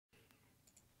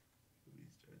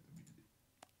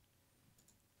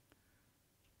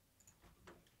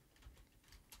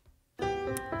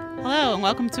Hello and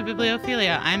welcome to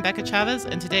Bibliophilia. I'm Becca Chavez,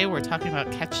 and today we're talking about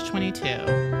Catch-22.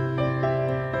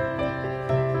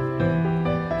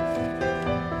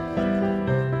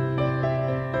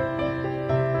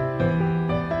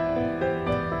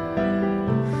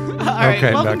 All right,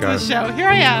 okay, welcome Becca. to the show. Here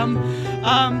I am.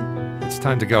 It's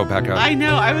time to go, Becca. I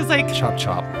know. I was like, Chop,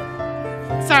 chop.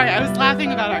 sorry, I was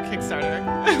laughing about our Kickstarter,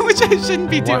 which I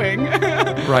shouldn't be doing.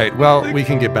 Right. Well, we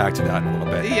can get back to that in a little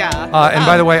bit. Yeah. And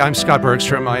by the way, I'm Scott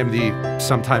Bergstrom. I am the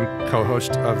sometime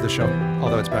co-host of the show,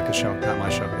 although it's Becca's show, not my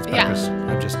show. It's Becca's.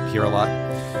 I'm just here a lot.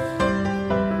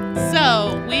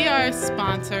 So we are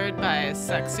sponsored by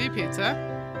Sexy Pizza.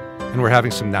 And we're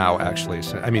having some now, actually.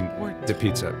 So, I mean, the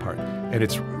pizza part. And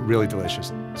it's really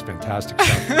delicious. It's fantastic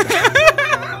stuff.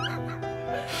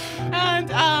 And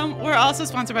we're also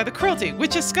sponsored by The Cruelty,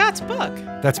 which is Scott's book.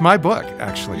 That's my book,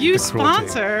 actually. You The Cruelty.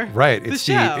 sponsor right. the It's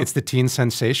show. It's the teen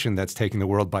sensation that's taking the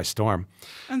world by storm.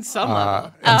 On some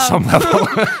level. On some level.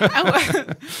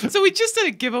 So we just did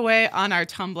a giveaway on our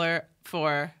Tumblr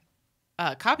for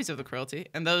copies of The Cruelty,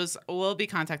 and those will be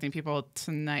contacting people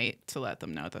tonight to let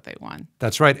them know that they won.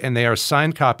 That's right. And they are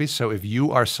signed copies. So if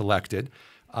you are selected,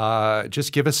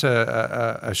 just give us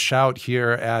a shout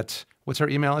here at, what's our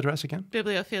email address again?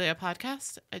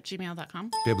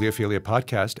 Bibliophiliapodcast@gmail.com.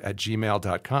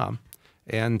 Bibliophiliapodcast@gmail.com.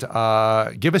 And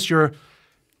give us your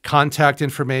contact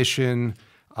information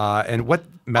and what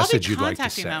message you'd like to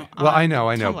say. Well, I know.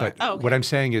 Tumblr. But okay. what I'm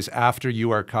saying is after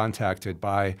you are contacted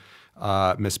by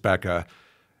Miss Becca,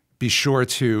 be sure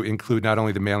to include not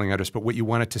only the mailing address, but what you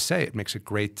want it to say. It makes a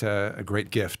great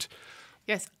gift.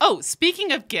 Yes. Oh,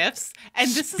 speaking of gifts, and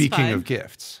this is fun. Speaking of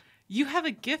gifts. You have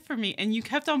a gift for me, and you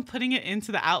kept on putting it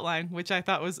into the outline, which I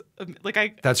thought was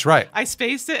That's right. I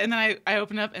spaced it, and then I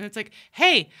opened up, and it's like,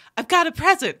 hey, I've got a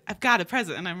present. I've got a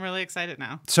present, and I'm really excited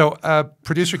now. So,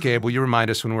 producer Gabe, will you remind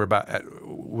us when we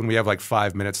have like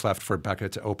 5 minutes left for Becca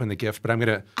to open the gift? But I'm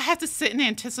gonna. I have to sit in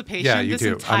anticipation. Yeah, you this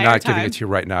do. Entire I'm not time. giving it to you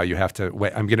right now. You have to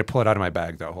wait. I'm gonna pull it out of my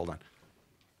bag though. Hold on.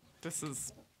 This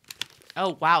is.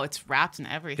 Oh wow! It's wrapped in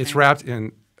everything. It's wrapped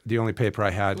in the only paper I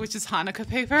had. Which is Hanukkah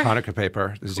paper. Hanukkah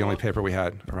paper. This is the only paper we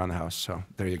had around the house. So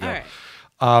there you go.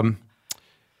 All right.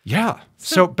 Yeah.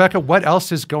 So Becca, what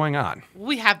else is going on?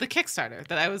 We have the Kickstarter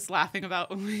that I was laughing about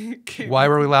when we came. Why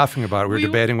were we laughing about it? We were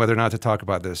debating whether or not to talk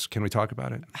about this. Can we talk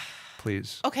about it,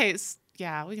 please? Okay.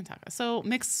 Yeah, we can talk. So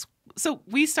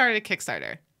we started a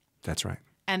Kickstarter. That's right.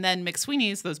 And then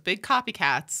McSweeney's, those big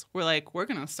copycats, were like, we're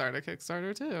going to start a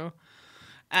Kickstarter too.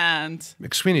 And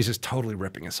McSweeney's is totally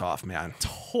ripping us off, man.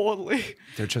 Totally.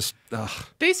 They're just, ugh.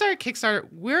 They started Kickstarter.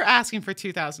 We're asking for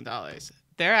 $2,000.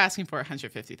 They're asking for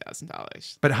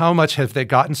 $150,000. But how much have they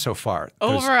gotten so far?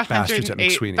 Over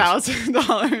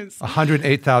 $108,000.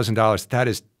 $108,000. That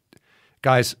is,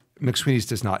 guys, McSweeney's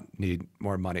does not need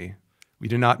more money. We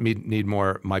do not need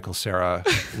more Michael Cera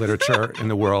literature in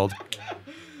the world.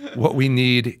 What we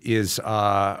need is,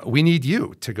 we need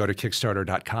you to go to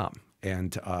Kickstarter.com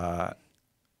and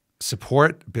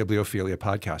support Bibliophilia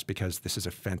Podcast, because this is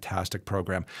a fantastic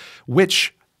program,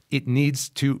 which, it needs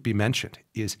to be mentioned,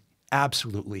 is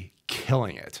absolutely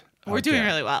killing it. We're doing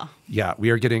really well. Yeah, we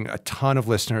are getting a ton of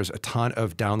listeners, a ton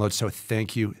of downloads. So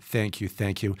thank you, thank you,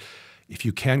 thank you. If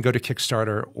you can go to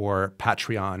Kickstarter or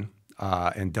Patreon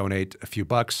and donate a few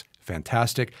bucks,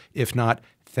 fantastic. If not,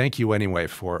 thank you anyway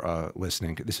for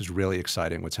listening. This is really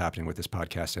exciting what's happening with this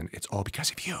podcast, and it's all because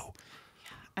of you.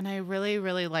 And I really,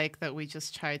 really like that we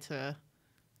just tried to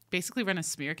basically run a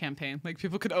smear campaign. Like,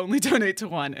 people could only donate to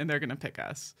one, and they're going to pick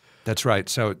us. That's right.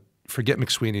 So forget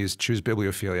McSweeney's, choose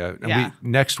Bibliophilia. And Yeah.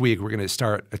 next week, we're going to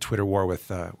start a Twitter war with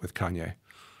Kanye.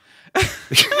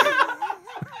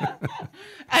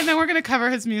 And then we're going to cover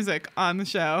his music on the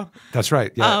show. That's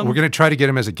right. Yeah, we're going to try to get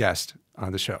him as a guest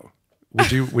on the show.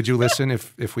 Would you listen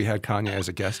if we had Kanye as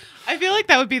a guest? I feel like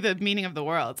that would be the meaning of the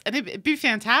world, and it'd be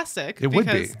fantastic. It would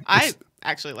be. I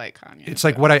actually like Kanye. It's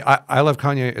like what I love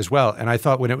Kanye as well, and I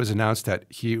thought when it was announced that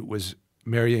he was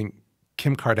marrying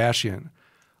Kim Kardashian,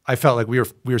 I felt like we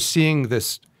were seeing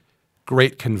this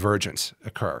great convergence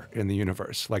occur in the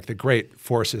universe, like the great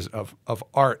forces of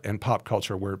art and pop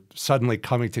culture were suddenly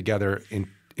coming together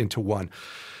into one.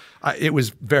 It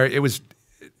was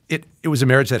a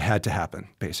marriage that had to happen,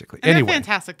 basically. And anyway, they're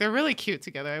fantastic. They're really cute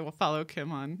together. I will follow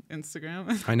Kim on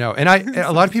Instagram. I know. And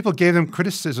a lot of people gave them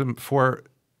criticism for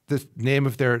the name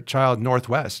of their child,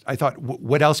 Northwest. I thought,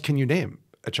 what else can you name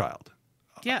a child?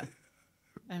 Yeah.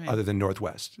 Other than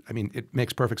Northwest. I mean, it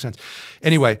makes perfect sense.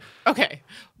 Anyway. Okay.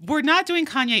 We're not doing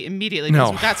Kanye immediately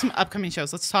because we've got some upcoming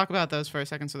shows. Let's talk about those for a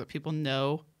second so that people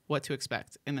know what to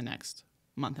expect in the next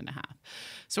month and a half.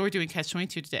 So we're doing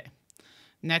Catch-22 today.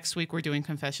 Next week, we're doing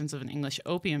Confessions of an English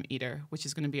Opium Eater, which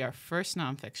is going to be our first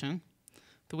nonfiction.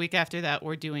 The week after that,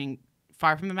 we're doing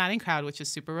Far from the Madding Crowd, which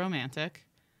is super romantic.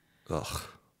 Ugh.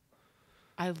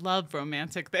 I love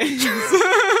romantic things.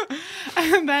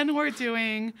 And then we're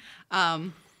doing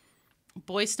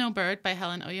Boy Snowbird by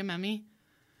Helen Oyememi,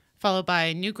 followed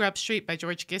by New Grub Street by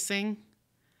George Gissing,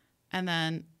 and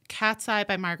then Cat's Eye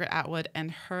by Margaret Atwood,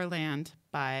 and Herland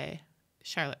by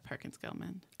Charlotte Perkins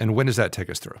Gilman. And when does that take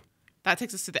us through? That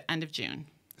takes us to the end of June.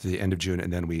 To the end of June,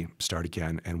 and then we start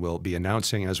again, and we'll be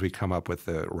announcing as we come up with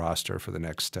the roster for the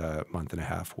next month and a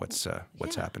half what's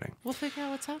happening. We'll figure out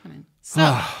what's happening.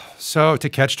 So to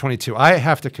Catch 22, I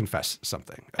have to confess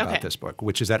something about this book,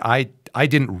 which is that I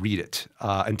didn't read it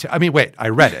until, I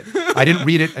read it. I didn't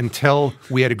read it until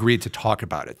we had agreed to talk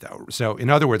about it, though. So in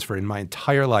other words, in my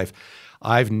entire life,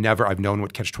 I've known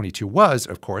what Catch 22 was,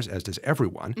 of course, as does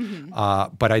everyone,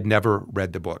 but I'd never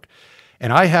read the book.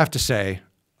 And I have to say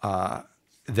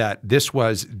that this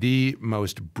was the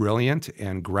most brilliant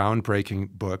and groundbreaking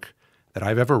book that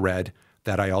I've ever read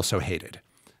that I also hated.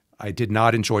 I did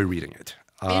not enjoy reading it.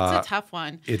 It's a tough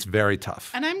one. It's very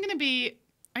tough. And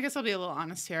I guess I'll be a little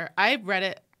honest here. I read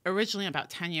it originally about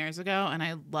 10 years ago, and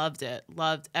I loved it,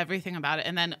 loved everything about it.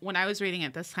 And then when I was reading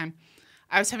it this time,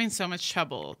 I was having so much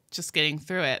trouble just getting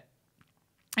through it.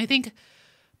 I think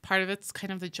part of it's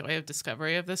kind of the joy of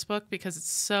discovery of this book because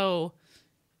it's so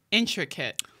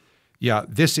intricate. Yeah,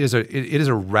 it is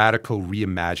a radical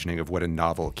reimagining of what a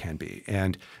novel can be,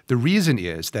 and the reason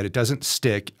is that it doesn't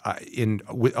stick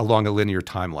along a linear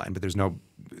timeline. But there's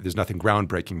nothing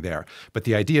groundbreaking there. But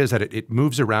the idea is that it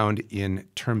moves around in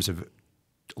terms of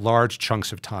large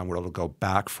chunks of time, where it'll go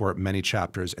back for many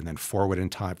chapters and then forward in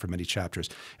time for many chapters,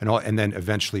 and then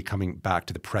eventually coming back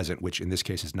to the present, which in this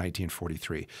case is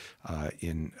 1943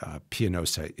 in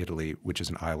Pianosa, Italy, which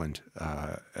is an island,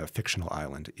 a fictional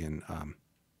island in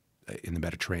the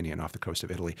Mediterranean off the coast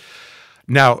of Italy.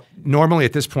 Now, normally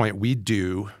at this point, we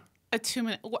do a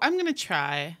 2-minute. Well, I'm going to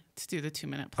try to do the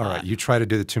 2-minute plot. All right, you try to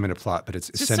do the 2-minute plot, but it's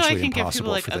just essentially so I can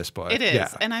impossible give people, for this book. It is, yeah.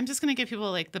 And I'm just going to give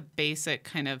people the basic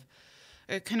kind of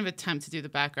attempt to do the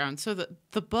background. So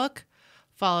the book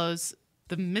follows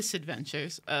the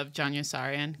misadventures of John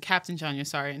Yossarian, Captain John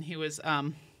Yossarian. He was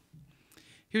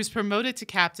promoted to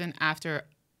captain after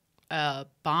a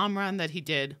bomb run that he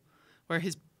did where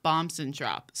his bombs didn't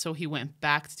drop. So he went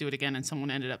back to do it again, and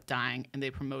someone ended up dying, and they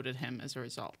promoted him as a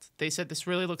result. They said, this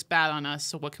really looks bad on us,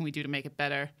 so what can we do to make it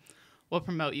better? We'll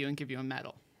promote you and give you a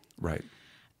medal. Right.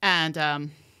 And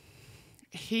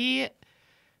he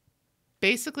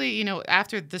basically,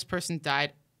 after this person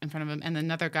died in front of him, and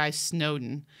another guy,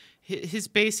 Snowden, his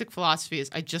basic philosophy is,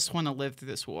 I just want to live through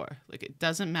this war. It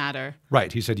doesn't matter.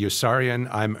 Right. He said, Yossarian,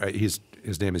 his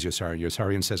name is Yossarian.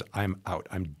 Yossarian says, I'm out.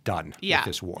 I'm done with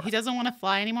this war. He doesn't want to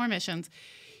fly any more missions.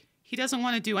 He doesn't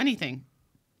want to do anything.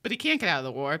 But he can't get out of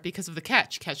the war because of the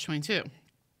catch 22.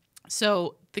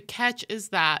 So the catch is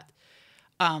that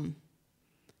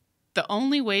the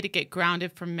only way to get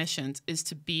grounded from missions is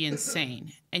to be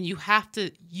insane. And you have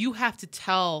to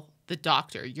tell the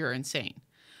doctor you're insane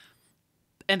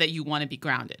and that you want to be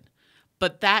grounded.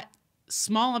 But that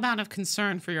small amount of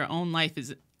concern for your own life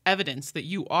is evidence that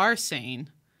you are sane,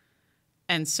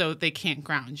 and so they can't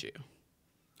ground you.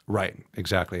 Right,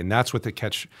 exactly. And that's what the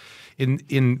catch,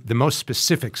 in the most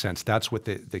specific sense, that's what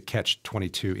the catch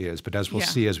 22 is. But as we'll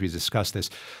see as we discuss this,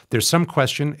 there's some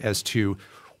question as to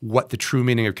what the true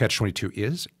meaning of catch 22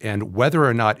 is and whether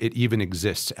or not it even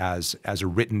exists as a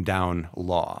written down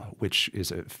law, which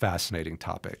is a fascinating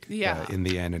topic in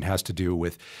the end, and has to do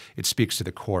with, it speaks to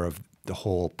the core of the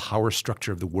whole power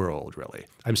structure of the world, really.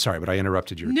 I'm sorry, but I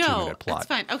interrupted your 2-minute plot. No, it's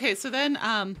fine. Okay, so then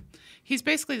he's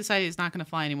basically decided he's not going to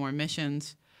fly any more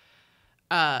missions.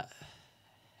 And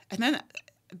then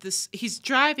he's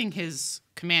driving his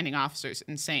commanding officers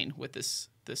insane with this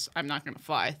I'm not going to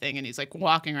fly thing, and he's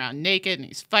walking around naked, and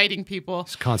he's fighting people.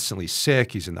 He's constantly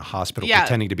sick. He's in the hospital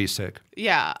pretending to be sick.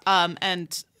 Yeah,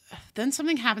 and then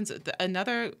something happens.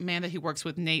 Another man that he works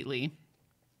with, Nately,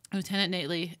 Lieutenant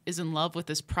Nately, is in love with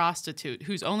this prostitute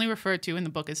who's only referred to in the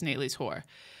book as Nately's whore.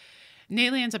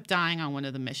 Nately ends up dying on one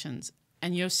of the missions,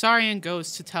 and Yossarian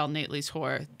goes to tell Nately's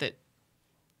whore that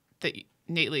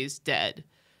Nately's dead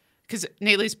because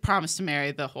Nately's promised to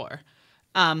marry the whore.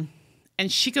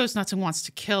 And she goes nuts and wants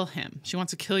to kill him. She wants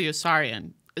to kill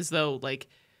Yossarian as though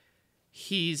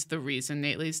he's the reason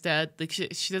Nately's dead.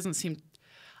 She doesn't seem.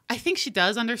 I think she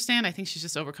does understand. I think she's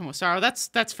just overcome with sorrow.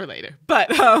 That's for later.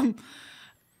 But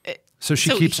so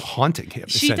she keeps haunting him.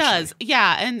 She does,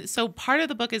 yeah. And so part of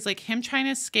the book is him trying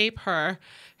to escape her,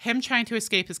 him trying to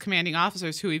escape his commanding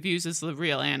officers, who he views as the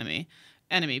real enemy,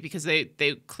 because they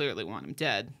clearly want him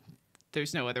dead.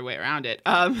 there's no other way around it.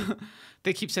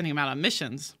 They keep sending him out on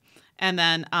missions. And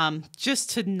then just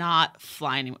to not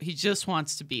fly anymore. He just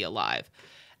wants to be alive.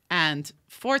 And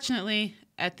fortunately,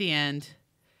 at the end,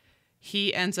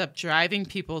 he ends up driving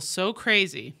people so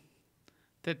crazy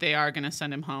that they are going to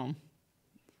send him home.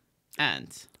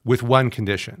 And with one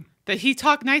condition. That he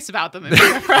talk nice about them and be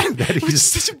their friend. That he's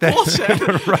such bullshit.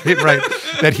 right.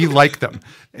 That he liked them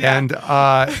and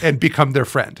become their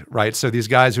friend, right? So these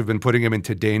guys who've been putting him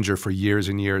into danger for years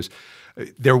and years,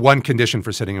 their one condition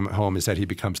for sending him home is that he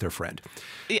becomes their friend.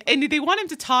 And they want him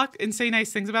to talk and say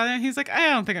nice things about him. And he's like, I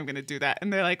don't think I'm going to do that.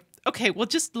 And they're like, okay, well,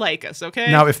 just like us,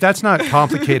 okay? Now, if that's not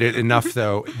complicated enough,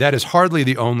 though, that is hardly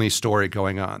the only story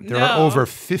going on. There are over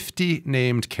 50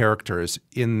 named characters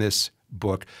in this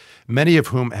book, many of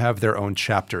whom have their own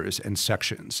chapters and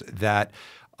sections that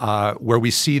where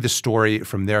we see the story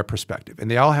from their perspective. And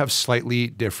they all have slightly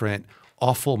different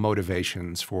awful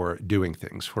motivations for doing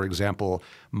things. For example,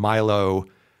 Milo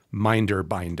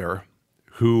Minderbinder,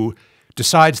 who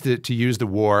decides to use the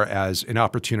war as an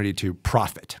opportunity to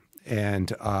profit.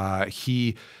 And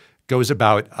he goes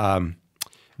about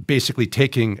basically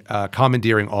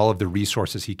commandeering all of the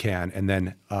resources he can and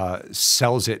then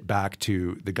sells it back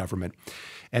to the government.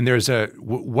 And there's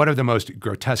one of the most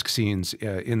grotesque scenes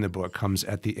in the book comes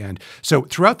at the end. So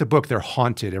throughout the book, they're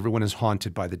haunted. Everyone is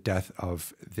haunted by the death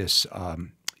of this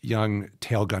young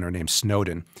tail gunner named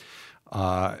Snowden.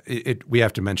 We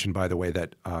have to mention, by the way,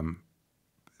 that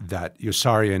that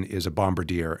Yossarian is a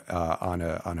bombardier on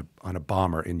a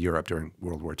bomber in Europe during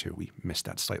World War II. We missed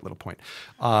that slight little point.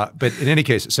 But in any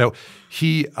case, so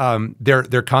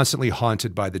they're constantly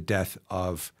haunted by the death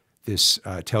of this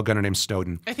tail gunner named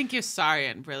Snowden. I think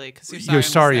Yossarian, really, because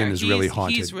Yossarian is really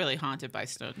haunted. He's really haunted by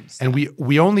Snowden. So. And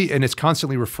we only, and it's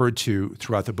constantly referred to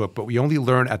throughout the book, but we only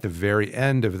learn at the very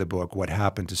end of the book what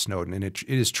happened to Snowden, and it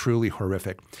is truly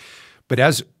horrific. But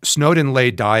as Snowden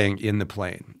lay dying in the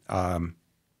plane,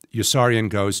 Yossarian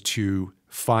goes to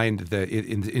find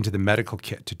into the medical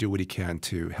kit to do what he can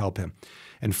to help him,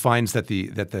 and finds that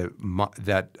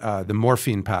the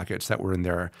morphine packets that were in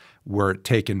there were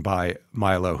taken by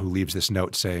Milo, who leaves this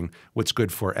note saying, "What's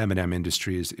good for M&M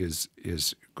Industries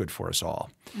is good for us all."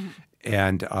 Mm-hmm.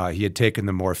 And he had taken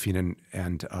the morphine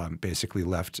and basically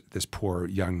left this poor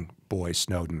young boy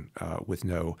Snowden with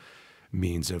no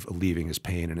means of alleviating his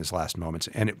pain in his last moments.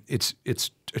 And it's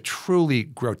a truly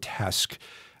grotesque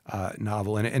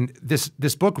novel, and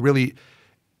this book really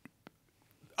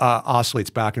oscillates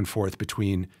back and forth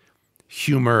between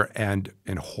humor and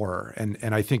horror,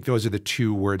 and I think those are the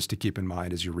two words to keep in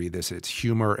mind as you read this. It's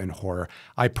humor and horror.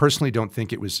 I personally don't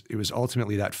think it was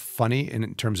ultimately that funny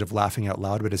in terms of laughing out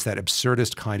loud, but it's that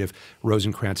absurdist kind of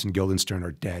Rosencrantz and Guildenstern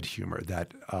are dead humor,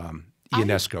 that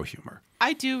Ionesco humor.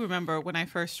 I do remember when I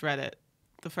first read it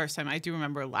the first time. I do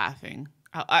remember laughing.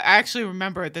 I actually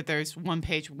remember that there's one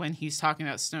page when he's talking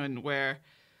about Snowden where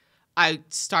I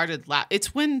started laughing.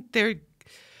 It's when they're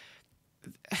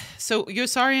so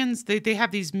Yossarians, they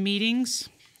have these meetings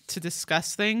to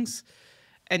discuss things,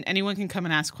 and anyone can come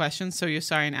and ask questions. So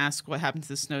Yossarian asks what happened to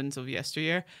the Snowdens of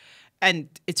yesteryear, and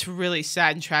it's really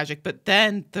sad and tragic. But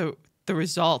then the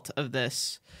result of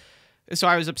this, so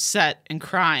I was upset and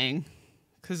crying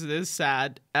because it is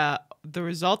sad. The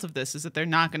result of this is that they're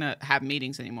not going to have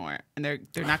meetings anymore, and they're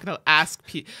not going to ask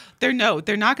people. They're not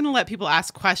going to let people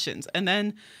ask questions. And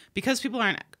then because people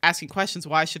aren't asking questions,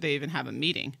 why should they even have a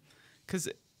meeting? Because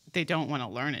they don't want to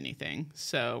learn anything,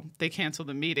 so they cancel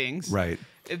the meetings. Right.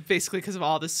 Basically because of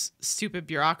all this stupid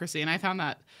bureaucracy. And I found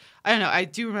that, I don't know, I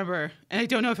do remember, and I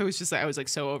don't know if it was just that I was like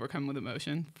so overcome with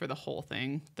emotion for the whole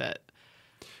thing that.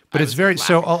 But it's very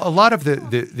so. A lot of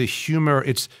the humor.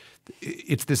 It's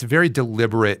this very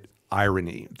deliberate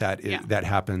irony that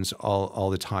happens all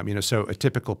the time. You know, so a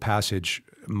typical passage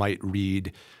might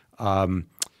read.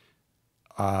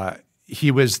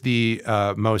 He was the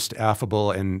most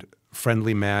affable and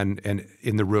friendly man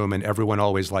in the room, and everyone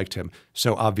always liked him.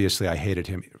 So obviously, I hated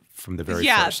him from the very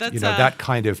first. That's that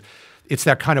kind of, it's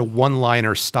that kind of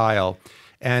one-liner style,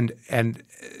 and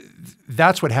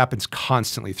that's what happens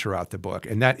constantly throughout the book.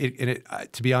 And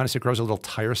to be honest, it grows a little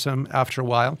tiresome after a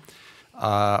while,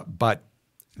 but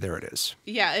there it is.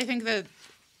 Yeah, I think that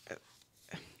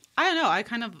I don't know.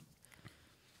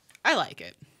 I like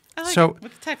it. With the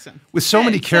Texan. With so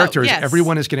many characters,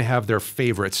 everyone is going to have their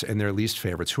favorites and their least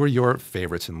favorites. Who are your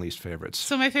favorites and least favorites?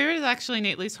 So my favorite is actually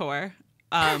Nately's whore.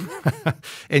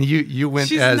 And you went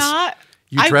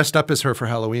dressed up as her for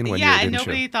Halloween one year, didn't and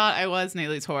nobody thought I was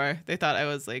Nately's whore. They thought I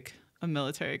was like a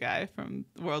military guy from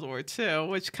World War II,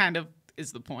 which kind of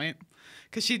is the point.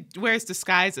 Because she wears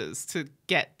disguises to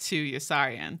get to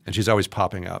Yossarian. And she's always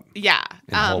popping up Yeah.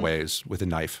 in hallways with a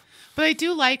knife. But I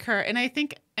do like her. And I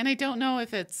think, and I don't know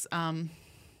if it's,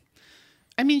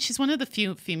 I mean, she's one of the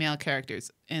few female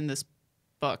characters in this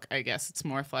book. I guess it's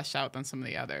more fleshed out than some of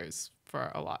the others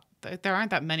for a lot. There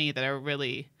aren't that many that are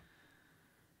really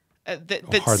that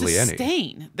hardly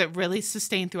sustain any. That really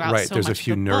sustain throughout. Right. So There's much a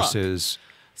few of the nurses. Book.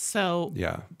 So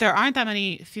yeah, there aren't that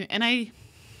many.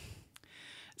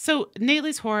 So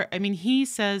Nately's whore. I mean, he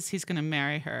says he's going to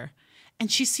marry her,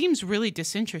 and she seems really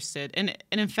disinterested. And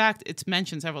in fact, it's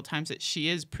mentioned several times that she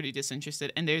is pretty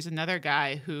disinterested. And there's another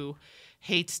guy who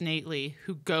hates Nately,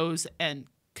 who goes and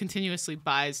continuously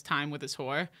buys time with his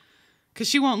whore, because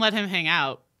she won't let him hang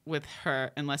out with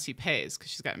her unless he pays,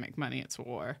 because she's got to make money. It's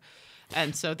war.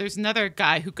 And so there's another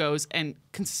guy who goes and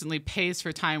consistently pays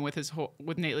for time with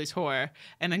with Nately's whore,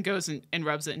 and then goes and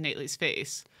rubs it in Nately's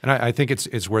face. And I think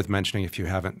it's worth mentioning, if you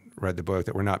haven't read the book,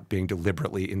 that we're not being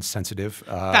deliberately insensitive.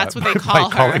 That's what they call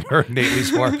by calling her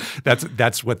Nately's whore.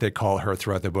 That's what they call her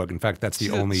throughout the book. In fact, that's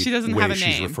the only way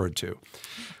she's referred to.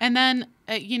 And then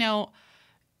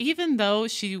even though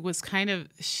she was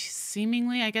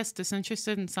seemingly, I guess,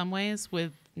 disinterested in some ways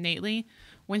with Nately,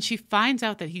 when she finds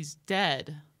out that he's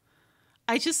dead,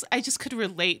 I just could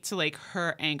relate to like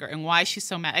her anger and why she's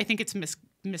so mad. I think it's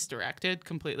misdirected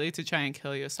completely to try and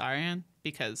kill Yossarian,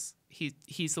 because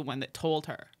he's the one that told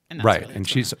her. And that's right, really and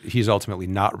he's ultimately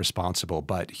not responsible,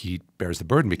 but he bears the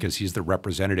burden because he's the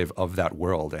representative of that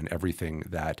world and everything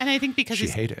that. And I think because she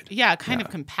hated. Yeah, kind of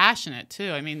compassionate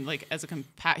too. I mean, like as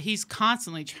he's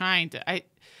constantly trying to. I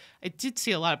did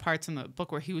see a lot of parts in the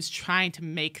book where he was trying to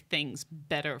make things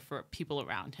better for people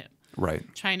around him. Right.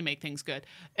 Trying to make things good.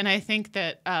 And I think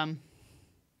that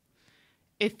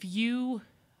if you,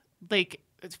 like,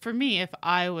 for me, if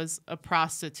I was a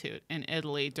prostitute in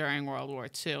Italy during World War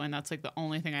II, and that's like the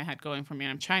only thing I had going for me,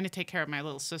 and I'm trying to take care of my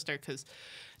little sister, because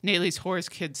Nately's whore's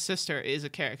kid's sister is a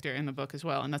character in the book as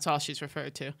well, and that's all she's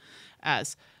referred to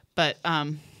as. But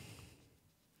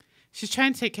she's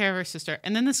trying to take care of her sister,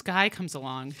 and then this guy comes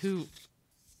along who,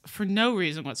 for no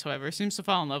reason whatsoever, seems to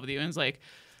fall in love with you and is like,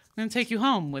 I'm going to take you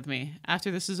home with me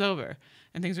after this is over,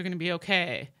 and things are going to be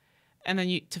okay. And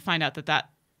then to find out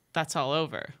that's all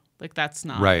over. Like, that's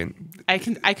not right. I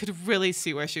could really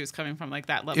see where she was coming from, like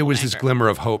that level. It was of anger. This glimmer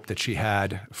of hope that she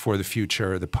had for the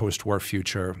future, the post-war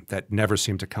future, that never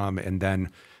seemed to come, and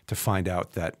then to find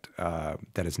out that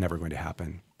it's never going to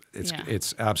happen.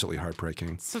 It's absolutely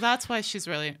heartbreaking. So that's why she's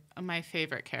really my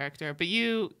favorite character. But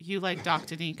you like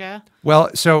Dr. Nika?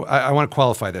 Well, so I want to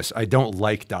qualify this. I don't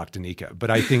like Dr. Nika, but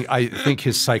I think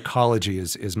his psychology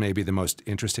is maybe the most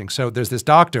interesting. So there's this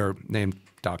doctor named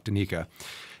Dr. Nika,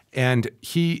 and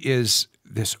he is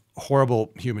this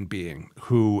horrible human being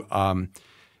who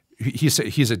he's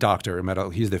a doctor,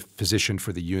 he's the physician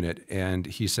for the unit, and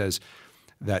he says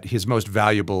that his most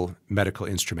valuable medical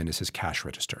instrument is his cash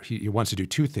register. He wants to do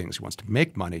two things. He wants to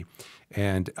make money,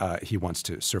 and he wants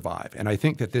to survive. And I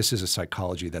think that this is a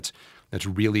psychology that's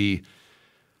really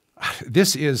 –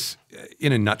 this is,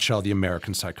 in a nutshell, the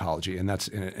American psychology, and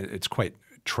it's quite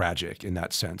tragic in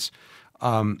that sense.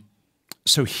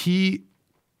 So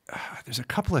there's a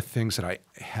couple of things that I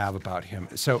have about him.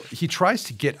 So he tries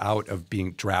to get out of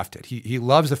being drafted. He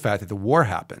loves the fact that the war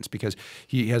happens because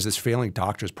he has this failing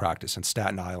doctor's practice in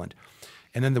Staten Island,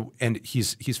 and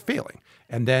he's failing.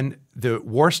 And then the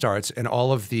war starts, and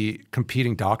all of the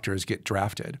competing doctors get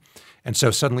drafted, and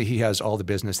so suddenly he has all the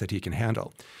business that he can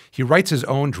handle. He writes his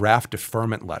own draft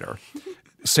deferment letter,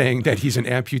 saying that he's an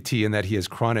amputee and that he has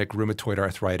chronic rheumatoid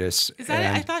arthritis. Is that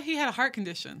it? I thought he had a heart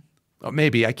condition. Oh,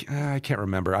 maybe. I can't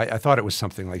remember. I thought it was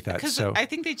something like that. Because I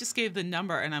think they just gave the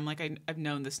number, and I'm like, I've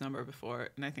known this number before,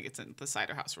 and I think it's in the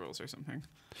Cider House Rules or something.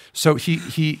 So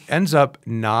he ends up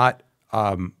not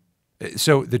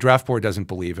so the draft board doesn't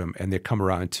believe him, and they come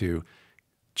around to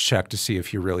check to see if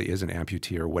he really is an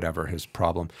amputee or whatever his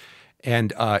problem.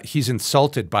 And he's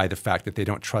insulted by the fact that they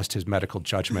don't trust his medical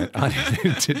judgment on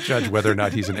to judge whether or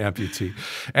not he's an amputee.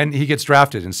 And he gets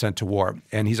drafted and sent to war.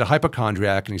 And he's a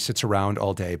hypochondriac, and he sits around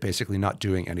all day, basically not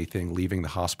doing anything, leaving the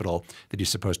hospital that he's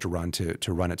supposed to run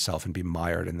to run itself and be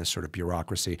mired in this sort of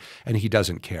bureaucracy. And he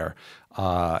doesn't care. He's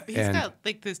got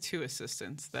like those two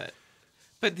assistants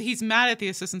but he's mad at the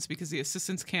assistants because the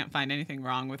assistants can't find anything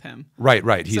wrong with him. Right.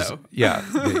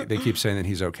 They keep saying that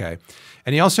he's okay.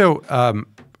 And he also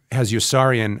has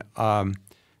Yossarian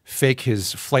fake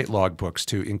his flight log books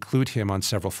to include him on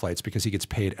several flights because he gets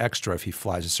paid extra if he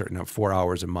flies a certain 4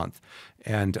 hours a month.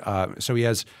 And so he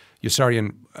has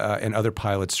Yossarian and other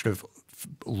pilots sort of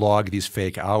log these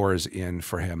fake hours in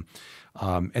for him.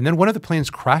 And then one of the planes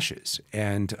crashes,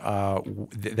 and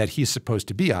that he's supposed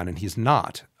to be on, and he's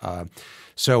not.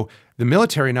 So the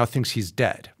military now thinks he's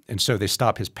dead, and so they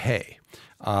stop his pay.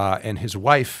 And his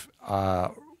wife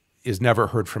is never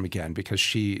heard from again because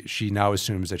she now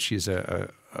assumes that she's a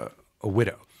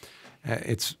widow.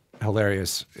 It's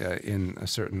hilarious in a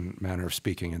certain manner of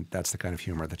speaking, and that's the kind of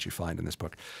humor that you find in this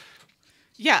book.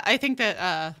 Yeah, I think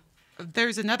that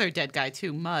there's another dead guy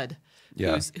too, Mud,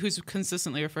 Yeah. who's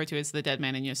consistently referred to as the dead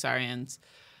man in Yossarian's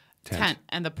tent.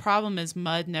 And the problem is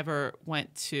Mud never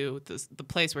went to the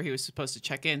place where he was supposed to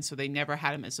check in, so they never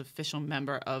had him as official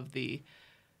member of the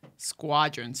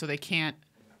squadron, so they can't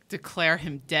declare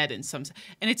him dead in some sense.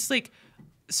 And it's like,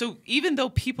 so even though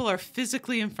people are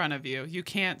physically in front of you, you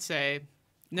can't say,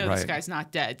 no, this guy's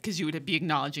not dead, because you would be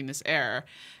acknowledging this error.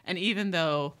 And even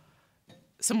though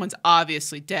someone's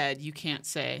obviously dead, you can't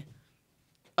say,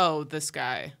 oh, this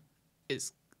guy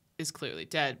is clearly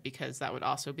dead, because that would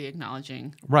also be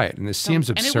acknowledging. Right, and this seems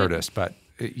absurdist, but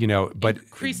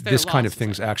this kind of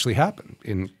things actually happen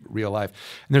in real life.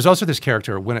 And there's also this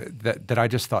character that I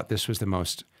just thought this was the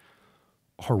most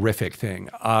horrific thing.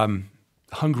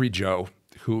 Hungry Joe,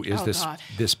 who is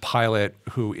this pilot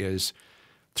who is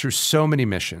through so many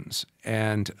missions,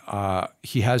 and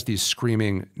he has these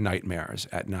screaming nightmares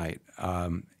at night,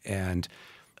 and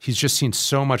he's just seen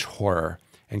so much horror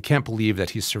and can't believe that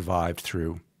he's survived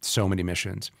through so many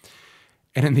missions.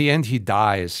 And in the end, he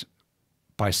dies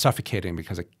by suffocating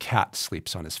because a cat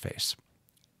sleeps on his face.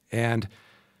 And,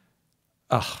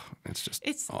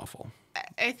 it's awful.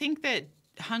 I think that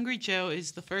Hungry Joe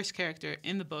is the first character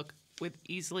in the book with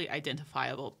easily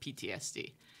identifiable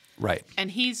PTSD. Right. And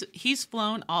he's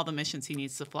flown all the missions he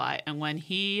needs to fly. And when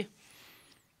he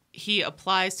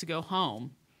applies to go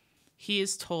home, he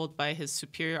is told by his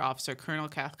superior officer, Colonel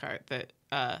Cathcart, that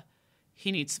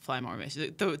he needs to fly more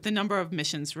missions. The number of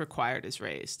missions required is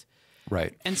raised.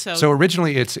 Right. And so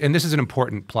originally and this is an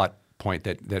important plot point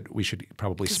that we should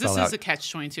probably spell out. This is a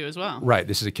catch-22 as well. Right.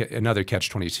 This is another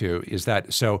catch-22, is that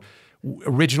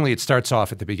originally it starts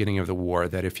off at the beginning of the war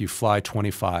that if you fly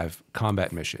 25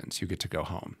 combat missions, you get to go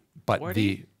home. But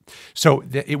 40?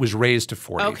 It was raised to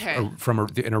 40 from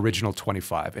an original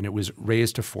 25, and it was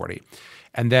raised to 40.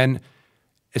 And then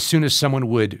as soon as someone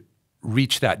would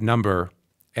reach that number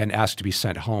and ask to be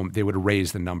sent home, they would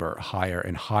raise the number higher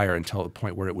and higher until the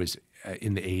point where it was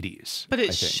in the 80s. But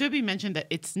it should be mentioned that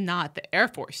it's not the Air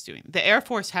Force doing it. The Air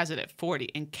Force has it at 40,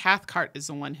 and Cathcart is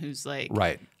the one who's like,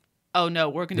 right. Oh no,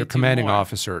 we're going to do more. Their commanding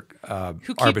officer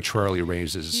arbitrarily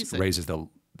raises the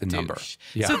number.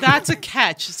 Yeah. So that's a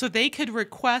catch. So they could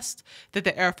request that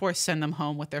the Air Force send them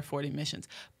home with their 40 missions,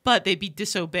 but they'd be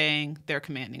disobeying their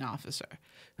commanding officer,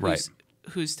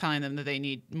 who's telling them that they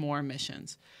need more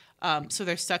missions. So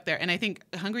they're stuck there. And I think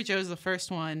Hungry Joe is the first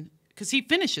one, because he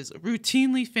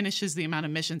routinely finishes the amount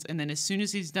of missions, and then as soon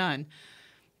as he's done,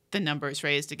 the number is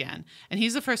raised again. And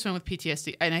he's the first one with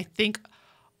PTSD. And I think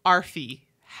Arfie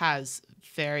has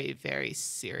very, very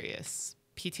serious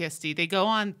PTSD. They go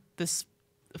on this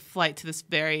flight to this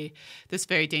very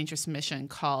dangerous mission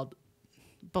called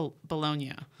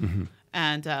Bologna. Mm-hmm.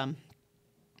 And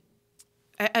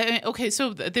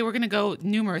so they were going to go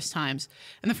numerous times.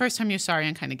 And the first time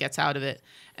Yossarian kind of gets out of it.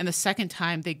 And the second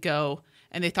time they go,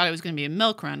 and they thought it was going to be a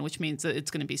milk run, which means that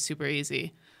it's going to be super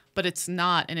easy. But it's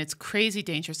not, and it's crazy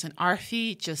dangerous. And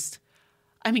Arfie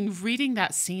reading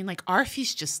that scene, like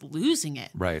Arfie's just losing it.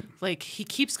 Right. Like he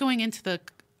keeps going into the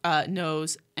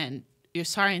nose, and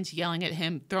Yossarian's yelling at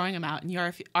him, throwing him out, and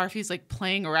Arfie's like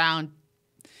playing around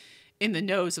in the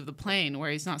nose of the plane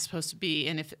where he's not supposed to be.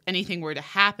 And if anything were to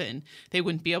happen, they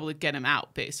wouldn't be able to get him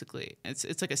out, basically.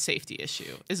 It's like a safety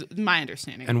issue, is my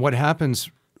understanding. And what happens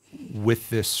with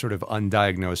this sort of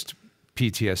undiagnosed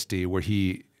PTSD, where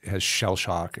he has shell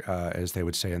shock, as they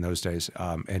would say in those days,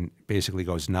 and basically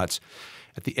goes nuts.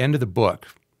 At the end of the book,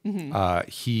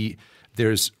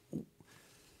 there's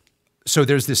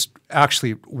this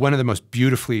actually one of the most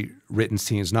beautifully written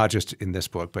scenes, not just in this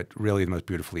book, but really the most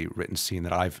beautifully written scene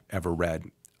that I've ever read.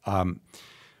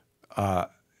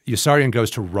 Yossarian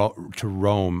goes to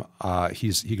Rome.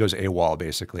 He goes AWOL,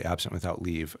 basically, absent without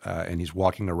leave, and he's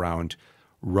walking around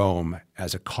Rome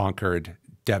as a conquered,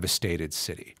 devastated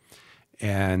city.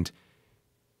 And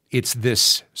it's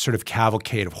this sort of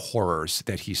cavalcade of horrors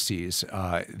that he sees.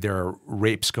 There are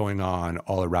rapes going on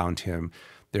all around him.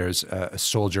 There's a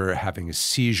soldier having a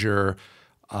seizure.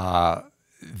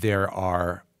 There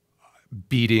are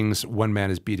beatings. One man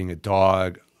is beating a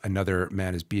dog. Another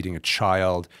man is beating a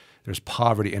child. There's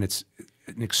poverty, and it's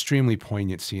an extremely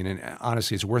poignant scene, and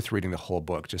honestly, it's worth reading the whole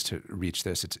book just to reach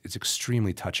this. It's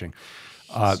extremely touching.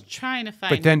 He's trying to find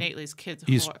But then Nately's kid's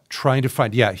he's whore. trying to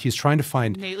find, he's trying to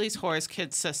find Nately's whore's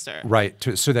kid's sister. right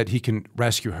so that he can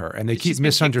rescue her. And they She's keep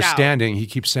been kicked out. misunderstanding. He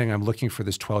keeps saying, "I'm looking for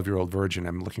this 12-year-old virgin.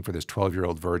 I'm looking for this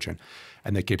 12-year-old virgin,"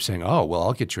 and they keep saying, "Oh, well,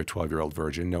 I'll get you a 12-year-old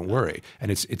virgin. Don't worry."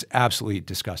 And it's absolutely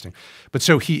disgusting. But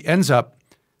so he ends up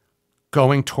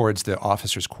going towards the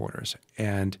officers' quarters,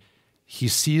 and he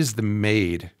sees the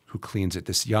maid who cleans it,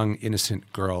 this young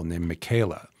innocent girl named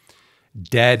Michaela,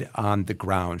 dead on the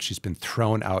ground. She's been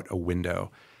thrown out a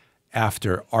window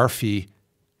after Arfie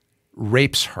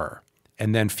rapes her,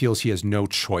 and then feels he has no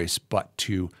choice but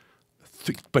to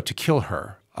kill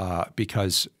her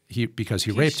because he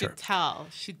raped her.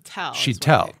 She'd tell. She'd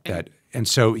tell that, and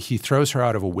so he throws her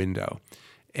out of a window.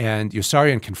 And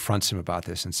Yossarian confronts him about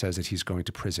this and says that he's going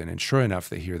to prison. And sure enough,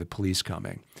 they hear the police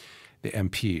coming, the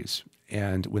MPs.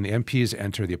 And when the MPs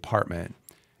enter the apartment,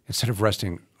 instead of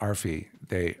arresting Arfie,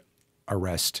 they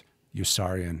arrest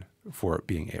Yossarian for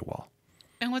being AWOL.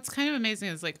 And what's kind of amazing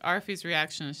is like Arfie's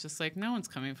reaction is just like, no one's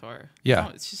coming for her. Yeah.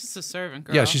 No, she's just a servant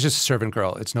girl. Yeah, she's just a servant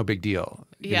girl. It's no big deal.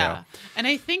 You know? And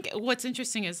I think what's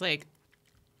interesting is like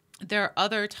there are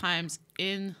other times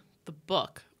in the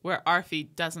book where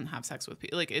Arfie doesn't have sex with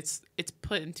people. Like it's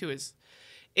put into his,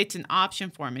 it's an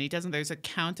option for him, and he doesn't. There's a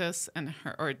countess and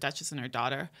her, or a duchess and her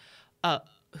daughter,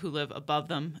 who live above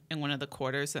them in one of the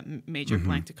quarters that Major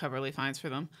Blank de Coverley finds for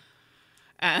them,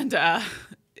 and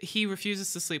he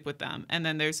refuses to sleep with them. And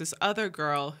then there's this other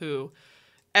girl who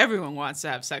everyone wants to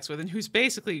have sex with, and who's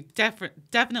basically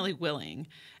definitely willing.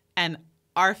 And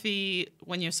Arfie,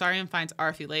 when Yossarian finds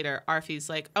Arfie later, Arfie's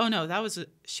like, "Oh no,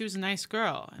 she was a nice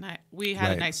girl, and we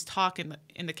had a nice talk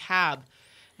in the cab,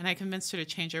 and I convinced her to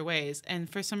change her ways." And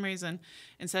for some reason,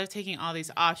 instead of taking all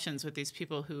these options with these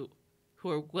people who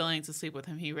are willing to sleep with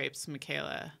him, he rapes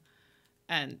Michaela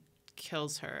and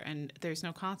kills her, and there's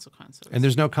no consequences. And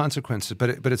there's no consequences,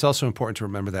 but it's also important to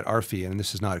remember that Arfie, and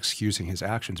this is not excusing his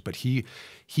actions, but he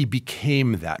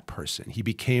became that person. He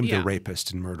became the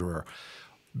rapist and murderer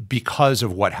because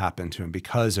of what happened to him,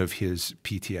 because of his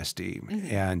PTSD.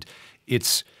 And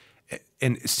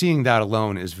seeing that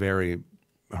alone is very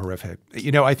horrific.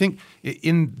 You know, I think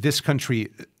in this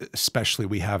country especially,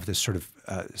 we have this sort of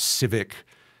civic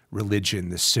religion,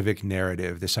 this civic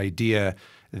narrative, this idea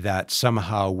that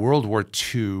somehow World War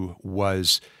II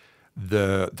was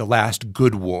the last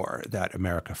good war that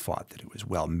America fought, that it was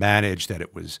well managed, that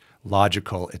it was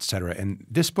logical, et cetera. And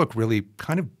this book really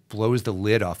kind of blows the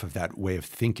lid off of that way of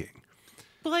thinking.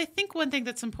 Well, I think one thing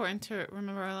that's important to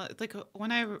remember, like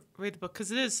when I read the book,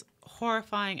 because it is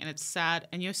horrifying and it's sad,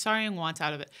 and Yossarian wants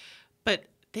out of it, but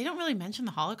they don't really mention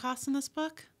the Holocaust in this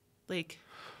book. Like,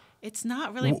 it's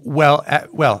not really well.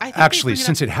 Actually,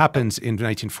 since it happens in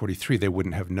 1943, they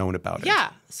wouldn't have known about it.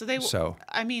 Yeah, so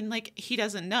I mean, like, he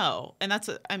doesn't know, and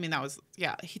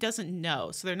he doesn't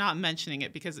know, so they're not mentioning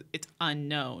it because it's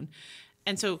unknown,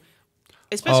 and so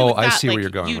especially with that, I see like, where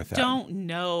you're going with that. You don't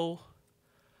know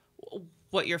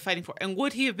what you're fighting for, and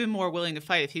would he have been more willing to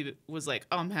fight if he was like,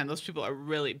 "Oh man, those people are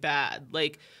really bad"?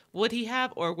 Like, would he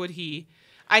have, or would he?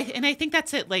 I think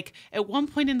that's it. Like, at one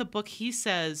point in the book, he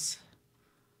says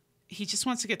he just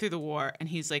wants to get through the war, and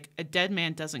he's like, a dead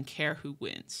man doesn't care who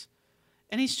wins.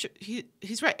 And he's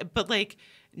right. But like,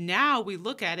 now we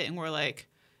look at it and we're like,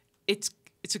 it's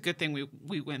a good thing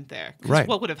we went there. Because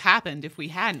what would have happened if we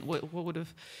hadn't? What would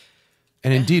have?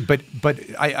 And indeed, but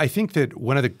I think that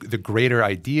one of the greater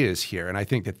ideas here, and I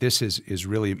think that this is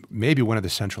really maybe one of the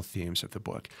central themes of the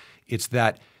book, it's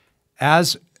that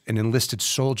as an enlisted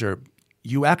soldier,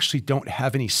 you actually don't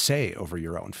have any say over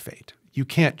your own fate. You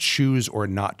can't choose or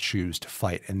not choose to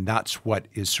fight. And that's what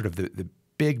is sort of the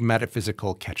big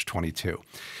metaphysical catch-22,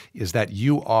 is that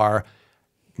you are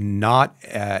not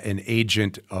an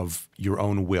agent of your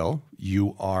own will.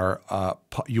 You are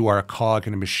a cog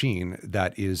in a machine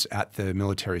that is at the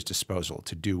military's disposal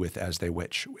to do with as they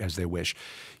wish.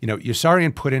 You know,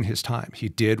 Yossarian put in his time. He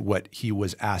did what he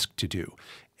was asked to do.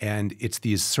 And it's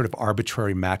these sort of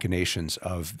arbitrary machinations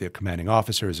of the commanding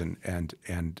officers and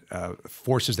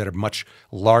forces that are much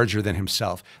larger than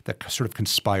himself that sort of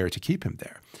conspire to keep him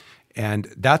there.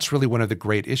 And that's really one of the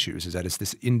great issues, is that it's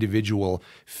this individual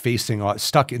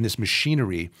stuck in this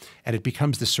machinery, and it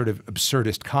becomes this sort of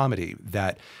absurdist comedy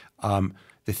that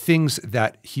the things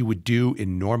that he would do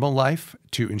in normal life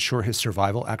to ensure his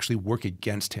survival actually work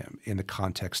against him in the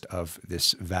context of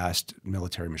this vast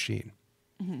military machine.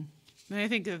 Mm-hmm. And I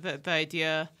think that the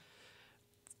idea,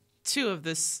 too, of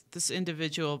this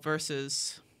individual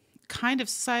versus kind of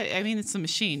society, I mean, it's a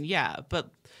machine, yeah, but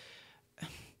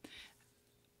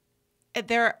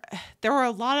there were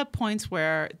a lot of points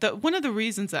where one of the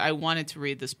reasons that I wanted to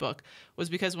read this book was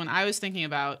because when I was thinking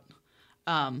about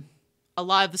a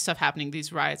lot of the stuff happening,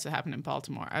 these riots that happened in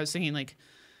Baltimore, I was thinking like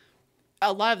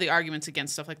a lot of the arguments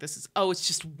against stuff like this is, oh, it's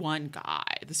just one guy,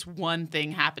 this one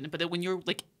thing happened. But then when you're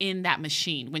like in that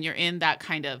machine, when you're in that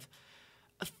kind of,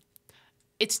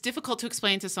 it's difficult to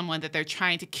explain to someone that they're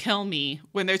trying to kill me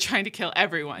when they're trying to kill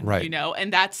everyone, right. you know?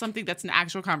 And that's something that's an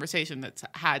actual conversation that's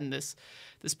had in this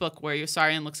book where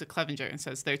Yossarian looks at Clevenger and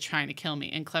says, they're trying to kill me.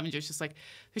 And Clevenger's just like,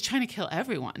 they're trying to kill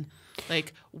everyone.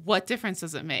 Like, what difference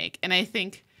does it make? And I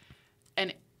think,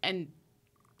 and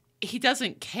he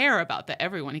doesn't care about the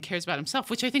everyone. He cares about himself,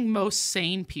 which I think most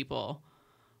sane people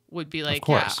would be like,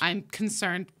 yeah, I'm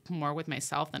concerned more with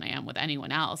myself than I am with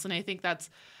anyone else. And I think that's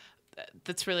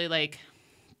really like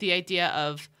the idea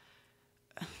of,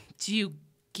 do you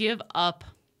give up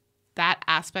that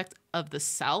aspect of the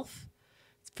self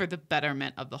for the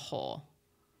betterment of the whole?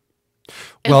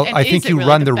 Well, I think you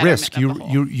run the risk.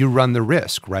 You run the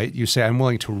risk, right? You say, I'm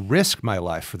willing to risk my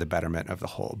life for the betterment of the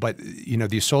whole. But, you know,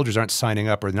 these soldiers aren't signing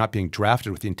up or not being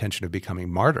drafted with the intention of becoming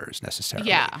martyrs necessarily.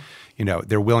 Yeah. You know,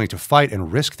 they're willing to fight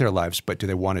and risk their lives, but do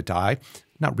they want to die?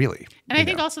 Not really. And I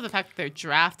think also the fact that they're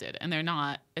drafted and they're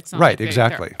not, it's not right, like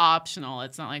exactly. they're optional.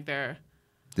 It's not like they're...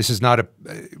 This is not a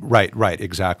right,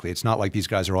 exactly. It's not like these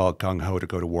guys are all gung-ho to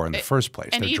go to war in the first place.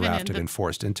 They're drafted and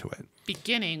forced into it.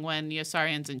 Beginning, when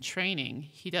Yossarian's in training,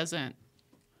 he tries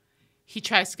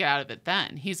to get out of it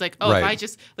then. He's like, oh, if I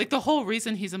just, like the whole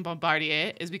reason he's in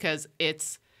Bombardier is because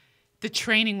the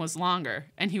training was longer.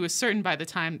 And he was certain by the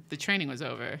time the training was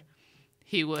over,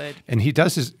 he would. And he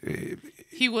does his.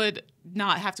 He would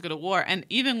not have to go to war. And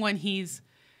even when he's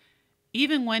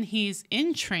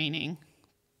in training,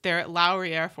 they're at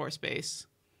Lowry Air Force Base,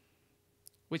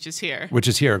 which is here. Which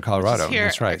is here in Colorado. Here,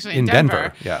 that's right. In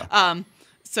Denver. Yeah.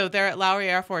 So they're at Lowry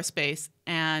Air Force Base,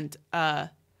 and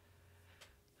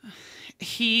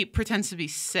he pretends to be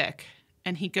sick,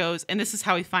 and he goes, and this is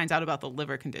how he finds out about the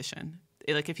liver condition.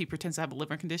 Like, if he pretends to have a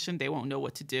liver condition, they won't know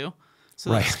what to do. So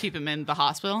they'll just keep him in the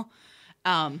hospital.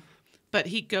 But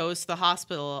he goes to the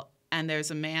hospital, and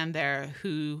there's a man there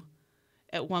who,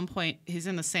 at one point, he's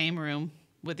in the same room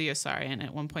with the Yossarian.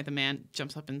 At one point, the man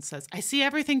jumps up and says, I see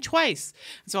everything twice.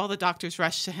 And so all the doctors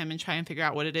rush to him and try and figure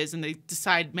out what it is. And they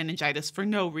decide meningitis for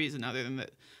no reason other than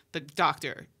the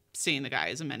doctor seeing the guy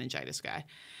as a meningitis guy.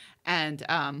 And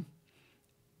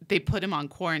they put him on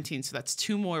quarantine. So that's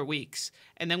 2 more weeks.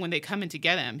 And then when they come in to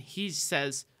get him, he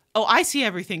says, oh, I see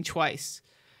everything twice.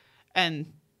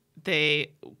 And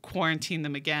they quarantine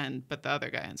them again, but the other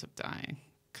guy ends up dying.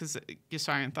 Because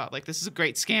Yossarian thought, like, this is a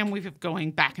great scam. We've been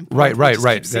going back and forth. Right.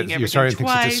 Yossarian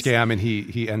thinks it's a scam, and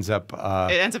he ends up...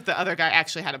 it ends up the other guy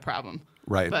actually had a problem.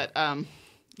 Right. But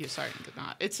Yossarian did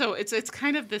not. It's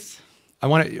kind of this... I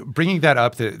want to... Bringing that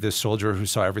up, the soldier who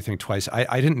saw everything twice,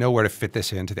 I didn't know where to fit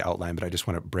this into the outline, but I just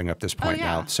want to bring up this point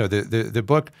now. So the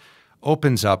book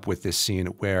opens up with this scene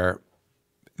where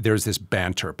there's this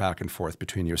banter back and forth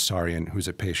between Yossarian, who's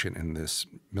a patient in this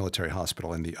military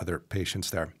hospital, and the other patients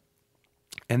there.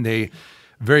 And they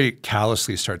very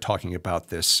callously start talking about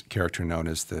this character known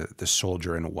as the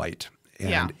soldier in white.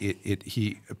 And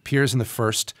he appears in the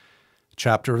first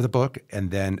chapter of the book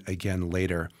and then again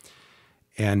later.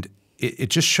 And it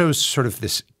just shows sort of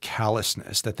this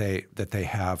callousness that they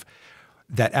have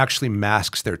that actually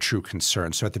masks their true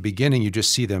concern. So at the beginning, you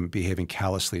just see them behaving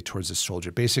callously towards the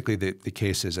soldier. Basically, the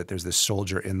case is that there's this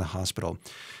soldier in the hospital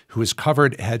who is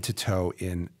covered head to toe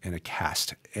in a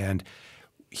cast. And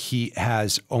he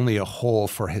has only a hole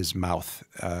for his mouth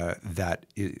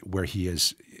where he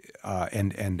is,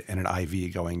 and an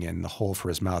IV going in. The hole for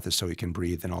his mouth is so he can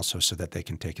breathe, and also so that they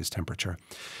can take his temperature.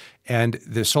 And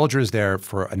the soldier is there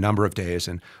for a number of days,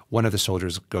 and one of the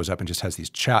soldiers goes up and just has these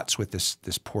chats with this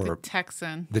poor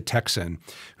the Texan,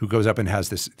 who goes up and has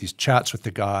these chats with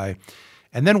the guy,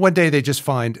 and then one day they just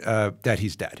find that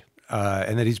he's dead,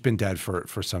 and that he's been dead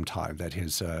for some time. That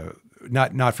his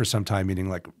not for some time, meaning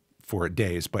like for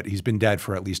days, but he's been dead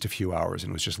for at least a few hours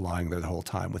and was just lying there the whole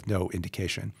time with no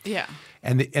indication. Yeah.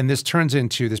 And this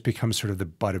becomes sort of the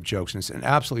butt of jokes, and it's an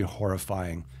absolutely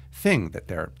horrifying thing that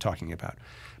they're talking about.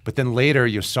 But then later,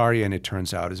 Yossarian, it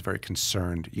turns out, is very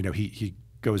concerned. You know, he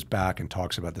goes back and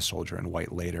talks about the soldier in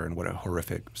white later and what a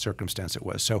horrific circumstance it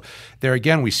was. So there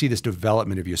again, we see this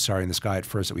development of Yossarian. This guy at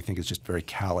first that we think is just very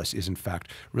callous is in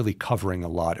fact really covering a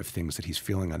lot of things that he's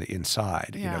feeling on the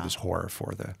inside. Yeah. You know, this horror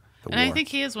for the war. I think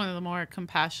he is one of the more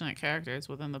compassionate characters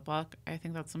within the book. I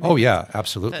think that's amazing. Oh yeah,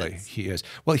 absolutely. He is.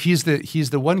 Well, he's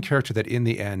the one character that in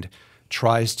the end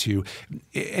tries to,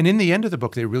 and in the end of the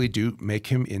book, they really do make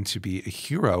him into be a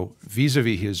hero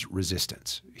vis-a-vis his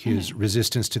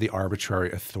resistance to the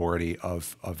arbitrary authority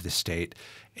of the state.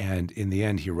 And in the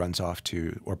end, he runs off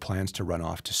to, or plans to run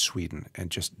off to Sweden and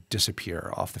just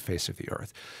disappear off the face of the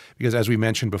earth. Because as we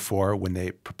mentioned before, when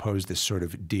they propose this sort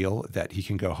of deal that he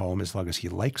can go home as long as he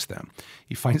likes them,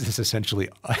 he finds this essentially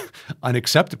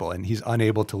unacceptable and he's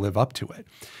unable to live up to it.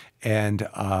 And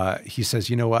he says,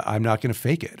 you know what, I'm not going to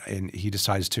fake it. And he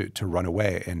decides to run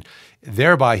away. And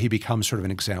thereby he becomes sort of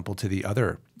an example to the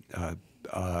other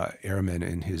airmen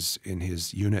in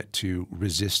his unit to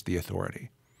resist the authority.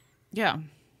 Yeah.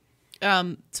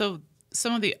 So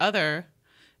some of the other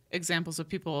examples of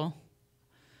people,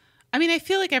 I mean, I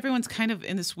feel like everyone's kind of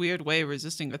in this weird way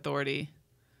resisting authority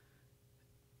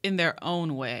in their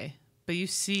own way. But you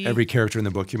see... Every character in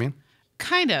the book, you mean?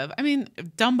 Kind of. I mean,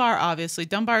 Dunbar, obviously.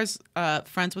 Dunbar's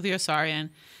friends with Yossarian.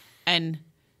 And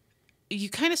you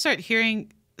kind of start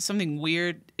hearing something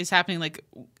weird is happening. Like,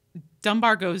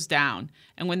 Dunbar goes down.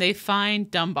 And when they find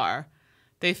Dunbar,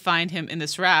 they find him in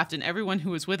this raft. And everyone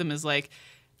who was with him is like,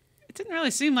 it didn't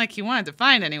really seem like he wanted to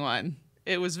find anyone.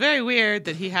 It was very weird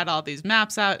that he had all these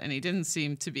maps out and he didn't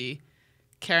seem to be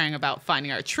caring about finding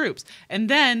our troops. And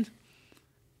then,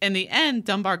 in the end,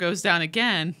 Dunbar goes down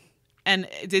again. And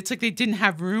it's like they didn't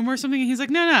have room or something. And he's like,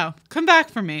 no, come back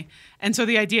for me. And so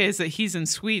the idea is that he's in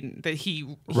Sweden, that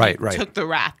he took the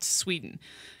raft to Sweden.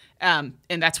 And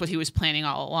that's what he was planning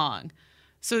all along.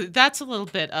 So that's a little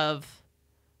bit of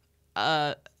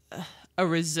a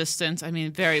resistance. I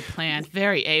mean, very planned,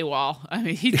 very AWOL. I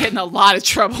mean, he'd get in a lot of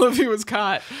trouble if he was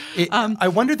caught. I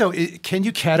wonder, though, can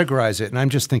you categorize it? And I'm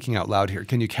just thinking out loud here.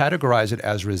 Can you categorize it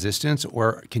as resistance,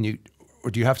 or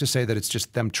do you have to say that it's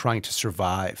just them trying to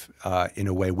survive in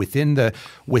a way within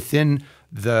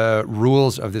the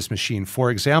rules of this machine?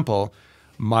 For example,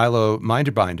 Milo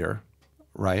Minderbinder,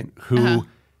 right, who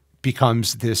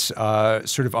becomes this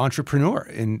sort of entrepreneur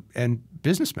and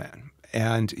businessman.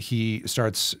 And he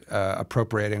starts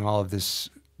appropriating all of this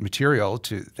material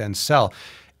to then sell.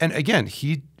 And again,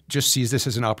 he just sees this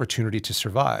as an opportunity to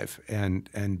survive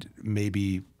and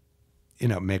maybe,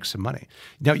 make some money.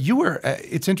 Now, you were,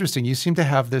 it's interesting, you seem to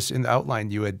have this in the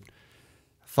outline. You had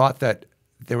thought that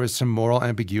there was some moral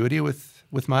ambiguity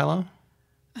with Milo?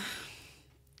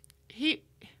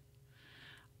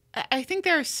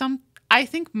 I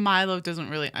think Milo doesn't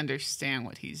really understand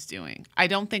what he's doing. I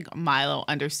don't think Milo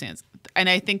understands. And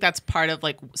I think that's part of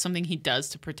like something he does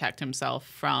to protect himself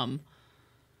from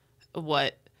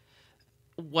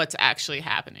what's actually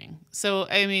happening. So,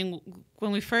 I mean,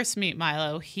 when we first meet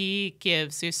Milo, he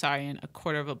gives Yossarian a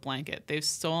quarter of a blanket.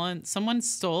 Someone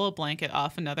stole a blanket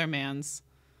off another man's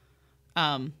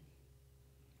cot.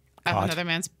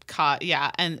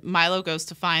 Yeah. And Milo goes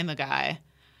to find the guy,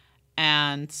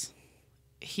 and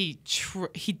he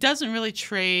doesn't really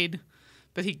trade,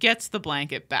 but he gets the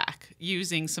blanket back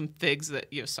using some figs that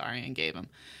Yossarian gave him.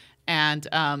 And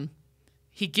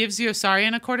he gives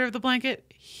Yossarian a quarter of the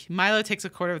blanket. Milo takes a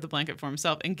quarter of the blanket for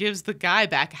himself and gives the guy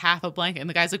back half a blanket. And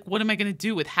the guy's like, what am I going to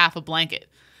do with half a blanket?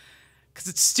 Because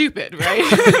it's stupid, right?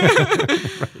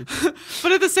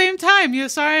 But at the same time,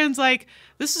 Yossarian's like,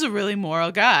 this is a really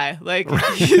moral guy. Like,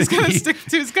 he's going to stick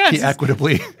to his guns. He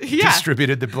equitably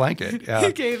distributed the blanket. Yeah.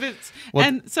 He gave it. Well,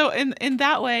 and so in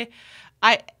that way,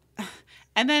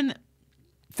 and then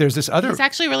there's this other... He's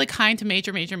actually really kind to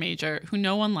Major, who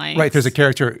no one likes. Right, there's a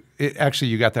character... Actually,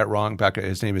 you got that wrong, Becca.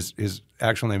 His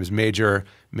actual name is Major.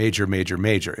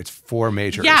 It's 4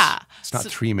 majors. Yeah. It's not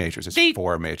 3 majors, it's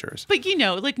 4 majors. But,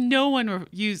 no one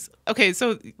Okay,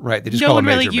 so... Right, they just no call one him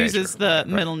really Major. uses the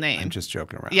middle name. I'm just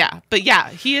joking around. Yeah, but yeah,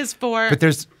 he is 4... But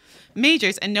there's...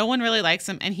 majors, and no one really likes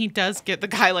him, and he does get the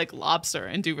guy like lobster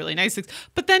and do really nice things.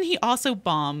 But then he also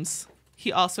bombs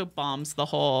the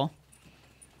whole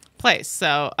place.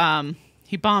 So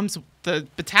he bombs the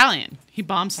battalion. He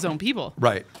bombs his own people.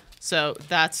 Right. So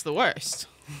that's the worst.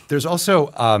 There's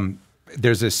also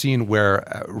there's a scene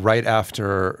where right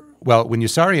after, when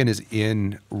Yossarian is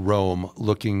in Rome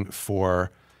looking for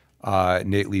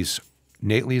Nately's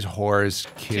whore's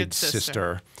kid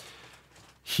sister,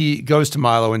 he goes to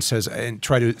Milo and says, and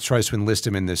tries to enlist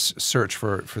him in this search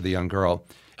for the young girl.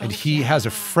 And he has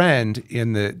a friend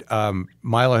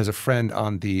Milo has a friend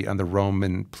on the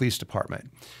Roman police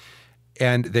department.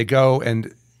 And they go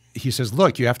and he says,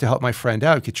 look, you have to help my friend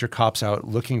out. Get your cops out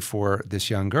looking for this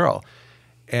young girl.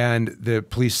 And the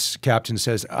police captain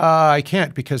says, I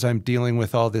can't because I'm dealing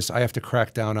with all this. I have to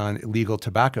crack down on illegal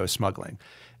tobacco smuggling.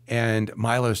 And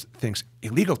Milo thinks,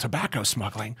 illegal tobacco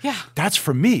smuggling? Yeah. That's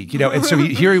for me, And so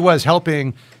here he was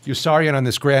helping Yossarian on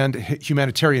this grand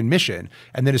humanitarian mission.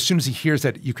 And then as soon as he hears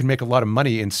that you can make a lot of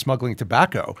money in smuggling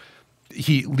tobacco,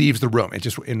 he leaves the room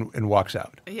and walks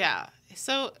out. Yeah.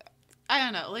 So I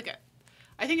don't know. Like,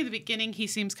 I think in the beginning he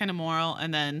seems kind of moral,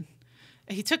 and then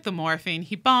he took the morphine.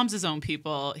 He bombs his own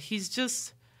people. He's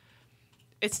just,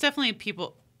 it's definitely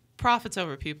profits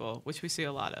over people, which we see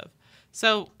a lot of.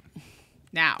 So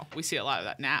now we see a lot of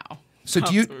that now. So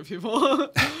do you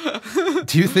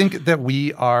think that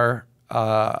we are,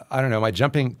 I don't know, am I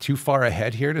jumping too far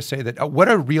ahead here to say that, what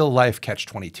are real life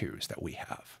catch-22s that we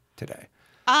have today?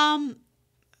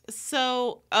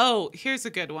 Here's a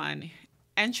good one.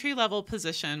 Entry-level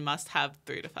position must have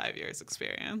 3 to 5 years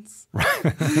experience. right.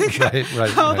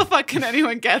 How the fuck can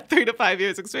anyone get 3 to 5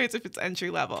 years experience if it's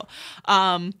entry-level?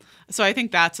 So I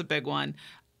think that's a big one.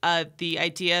 The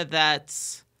idea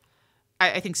that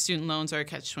I think student loans are a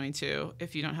catch-22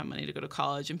 if you don't have money to go to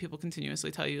college, and people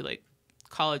continuously tell you, like,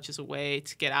 college is a way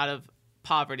to get out of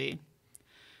poverty.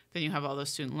 Then you have all those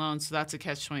student loans, so that's a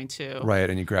catch-22. Right,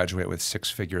 and you graduate with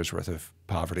 6 figures worth of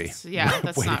poverty. So, yeah,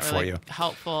 that's not really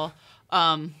helpful.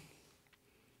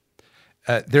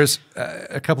 There's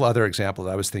a couple other examples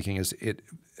I was thinking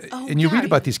and you read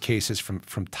about these cases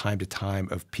from time to time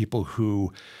of people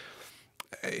who,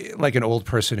 like an old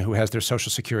person who has their Social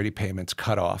Security payments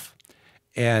cut off,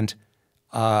 and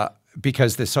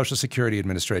because the Social Security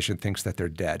Administration thinks that they're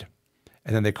dead.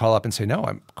 And then they call up and say, no,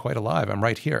 I'm quite alive. I'm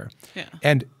right here. Yeah.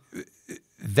 And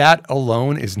that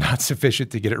alone is not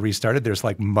sufficient to get it restarted. There's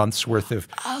like months worth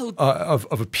of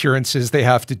appearances they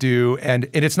have to do. And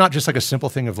it's not just like a simple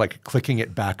thing of like clicking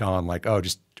it back on, like,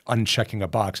 just unchecking a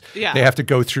box. Yeah. They have to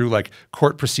go through like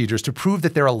court procedures to prove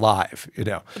that they're alive,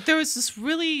 There was this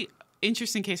really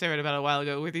interesting case I read about a while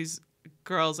ago where these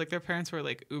girls, like, their parents were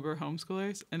like uber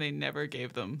homeschoolers, and they never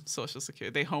gave them Social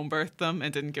Security. They home birthed them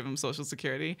and didn't give them Social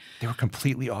Security. They were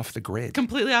completely off the grid.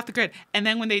 Completely off the grid. And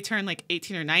then when they turned like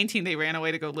 18 or 19, they ran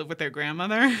away to go live with their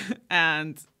grandmother,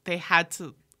 and they had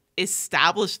to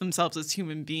establish themselves as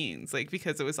human beings, like,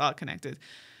 because it was all connected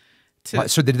to.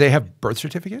 So did they have birth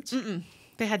certificates? Mm-mm.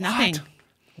 They had nothing.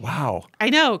 What? Wow.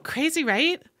 I know. Crazy,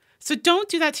 right? So don't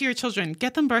do that to your children.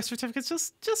 Get them birth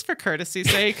certificates just for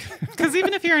courtesy's sake. Because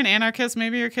even if you're an anarchist,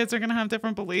 maybe your kids are going to have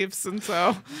different beliefs. And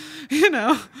so,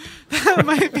 that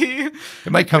might be.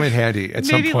 It might come in handy at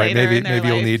some point. Maybe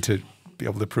you'll life. need to be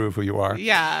able to prove who you are.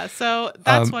 Yeah. So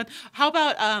that's one. How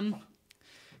about,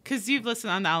 because you've listed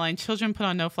on the outline, children put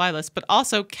on no-fly list, but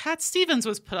also Cat Stevens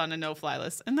was put on a no-fly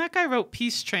list. And that guy wrote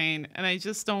Peace Train. And I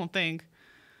just don't think.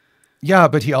 Yeah,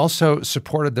 but he also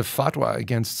supported the fatwa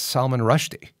against Salman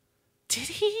Rushdie. Did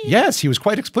he? Yes, he was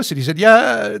quite explicit. He said,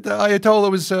 yeah, the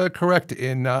Ayatollah was correct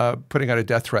in putting out a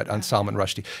death threat on Salman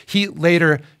Rushdie. He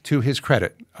later, to his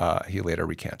credit, he later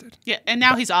recanted. Yeah, and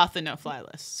now he's off the no-fly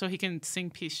list, so he can sing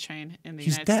Peace Train in the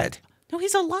United States. He's dead. No,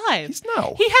 he's alive.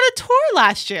 No. He had a tour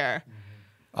last year.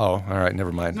 Oh, all right,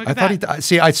 never mind. Look I at thought that.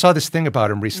 See, I saw this thing about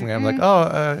him recently. I'm like,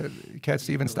 Cat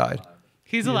Stevens died.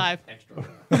 He's alive.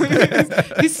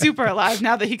 He's super alive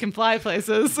now that he can fly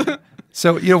places.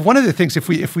 So, one of the things, if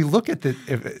we look at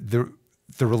the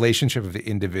relationship of the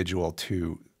individual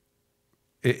to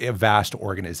a vast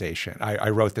organization, I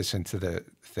wrote this into the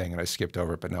thing and I skipped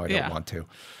over it, but now I don't want to.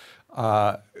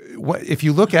 If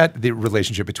you look at the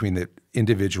relationship between the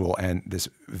individual and this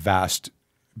vast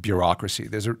bureaucracy,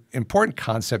 there's an important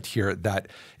concept here that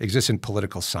exists in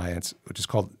political science, which is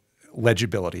called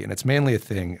legibility, and it's mainly a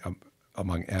thing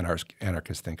among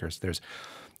anarchist thinkers. There's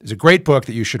a great book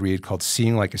that you should read called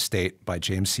Seeing Like a State by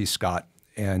James C. Scott.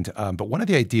 But one of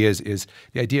the ideas is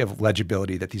the idea of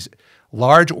legibility, that these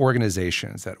large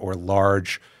organizations or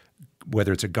large,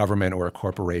 whether it's a government or a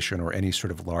corporation or any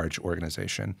sort of large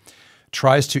organization,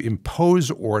 tries to impose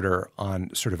order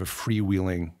on sort of a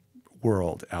freewheeling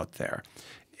world out there.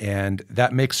 And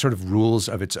that makes sort of rules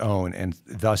of its own. And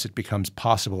thus it becomes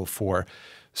possible for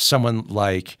someone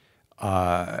like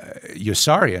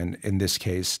Yossarian, in this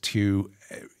case, to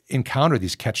encounter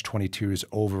these catch-22s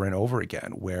over and over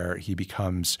again, where he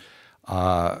becomes,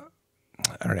 I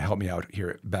don't know, help me out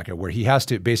here, Becca, where he has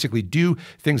to basically do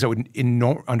things that would,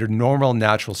 under normal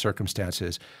natural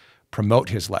circumstances, promote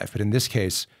his life. But in this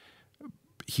case,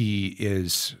 he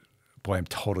is, boy, I'm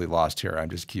totally lost here. I'm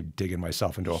just keep digging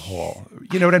myself into a hole.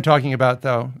 You know what I'm talking about,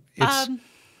 though?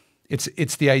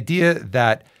 It's the idea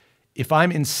that if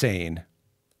I'm insane,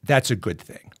 that's a good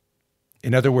thing.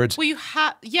 In other words, well,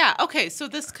 okay. So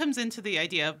this comes into the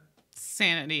idea of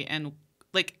sanity and,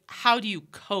 like, how do you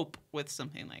cope with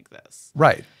something like this?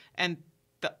 Right. And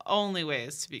the only way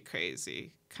is to be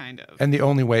crazy, kind of. And the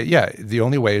only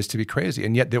way is to be crazy.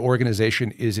 And yet the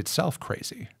organization is itself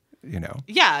crazy, you know?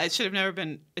 Yeah, it should have never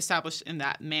been established in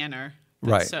that manner.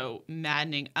 That's Right. so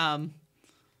maddening.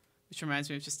 Which reminds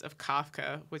me of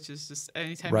Kafka, which is just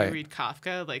anytime Right. you read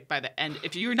Kafka, like by the end,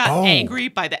 if you're not Oh. angry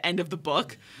by the end of the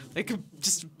book, like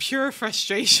just pure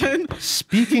frustration.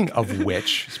 Speaking of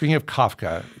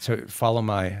Kafka, so follow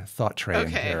my thought train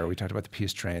Okay. here. We talked about the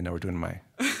peace train. Now we're doing my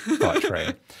thought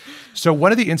train. So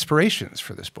one of the inspirations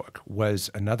for this book was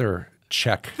another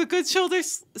Czech The Good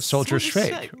soldier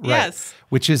Shake, right? Yes.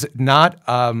 Which is not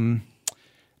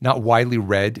widely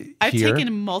read I've here.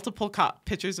 taken multiple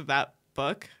pictures of that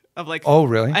book. Of like, Oh,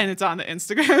 really? And it's on the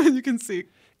Instagram, and you can see.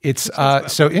 It's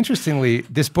so interestingly,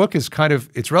 this book is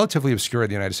it's relatively obscure in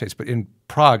the United States, but in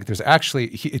Prague, there's actually,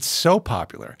 it's so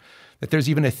popular that there's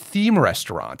even a theme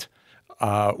restaurant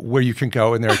where you can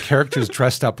go and there are characters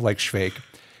dressed up like Švejk,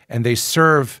 and they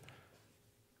serve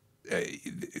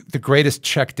the greatest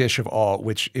Czech dish of all,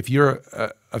 which if you're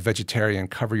a vegetarian,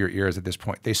 cover your ears at this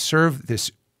point. They serve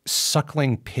this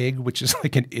suckling pig, which is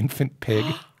like an infant pig,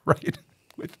 right?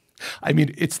 I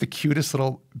mean, it's the cutest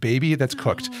little baby that's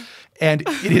cooked. And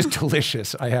it is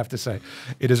delicious, I have to say.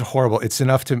 It is horrible. It's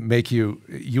enough to make you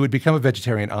would become a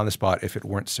vegetarian on the spot if it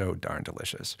weren't so darn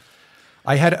delicious.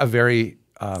 I had a very...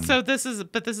 so this is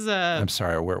a... I'm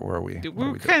sorry, where are we?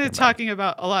 We're kind of talking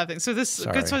about a lot of things. So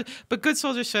Sorry. Good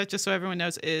Soldier Shake, just so everyone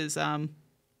knows, is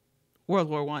World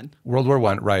War I. World War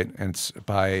I, right. And it's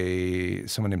by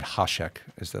someone named Hašek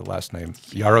is the last name.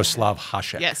 Jaroslav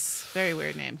Hašek. Yes, very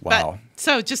weird name. Wow. But,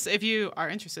 so just if you are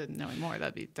interested in knowing more,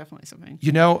 that'd be definitely something.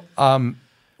 You know, do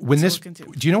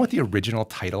you know what the original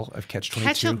title of Catch-22?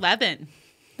 Catch 11.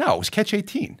 No, it was Catch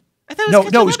 18. I thought it was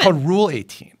Catch 11. It was called Rule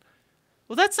 18.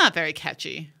 Well, that's not very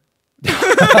catchy.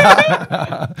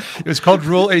 It was called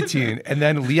Rule 18. And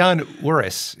then Leon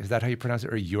Uris, is that how you pronounce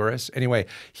it? Or Uris? Anyway,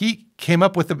 he came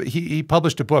up with he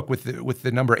published a book with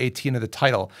the number 18 of the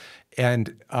title.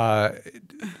 And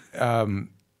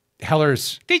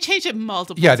Heller's... They changed it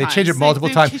multiple times. Yeah, they changed it multiple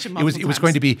times. Changed it It was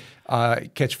going to be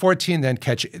Catch 14,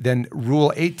 then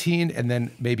Rule 18, and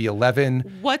then maybe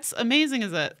 11. What's amazing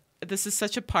is that this is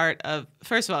such a part of,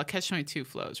 first of all, Catch-22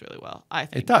 flows really well. I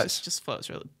think it does. It just flows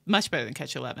really much better than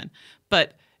Catch-11. And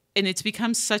it's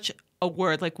become such a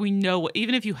word, like we know,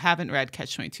 even if you haven't read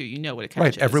Catch-22, you know what a catch is.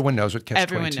 Right, everyone knows what Catch-22 is.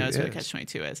 Everyone knows what a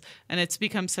Catch-22 is. And it's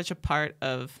become such a part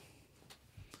of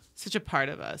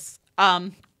us.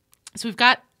 So we've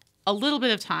got a little bit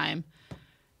of time.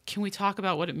 Can we talk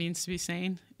about what it means to be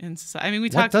sane in society? I mean, we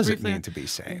talked briefly. What does it mean to be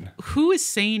sane? Who is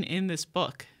sane in this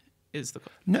book? Is the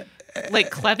no,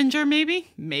 like Clevenger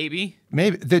maybe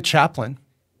the chaplain?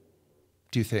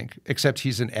 Do you think? Except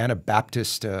he's an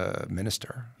Anabaptist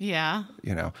minister. Yeah.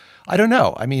 You know, I don't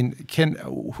know. I mean,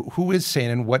 who is sane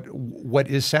and what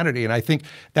is sanity? And I think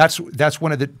that's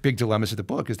one of the big dilemmas of the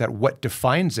book is that what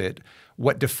defines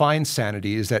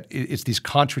sanity is that it's these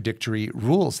contradictory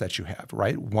rules that you have,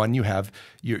 right? One, you have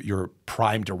your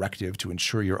prime directive to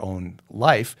ensure your own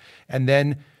life, and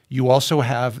then you also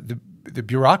have the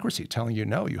bureaucracy telling you,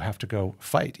 no, you have to go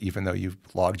fight, even though you've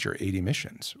logged your 80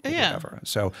 missions or whatever.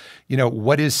 So, you know,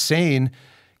 what is sane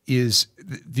is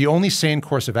the only sane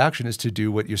course of action is to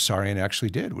do what Yossarian actually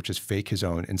did, which is fake his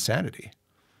own insanity.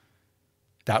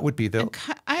 That would be the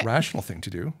rational thing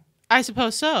to do. I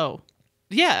suppose so.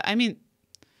 Yeah, I mean,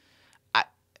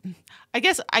 I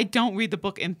guess I don't read the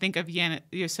book and think of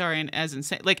Yossarian as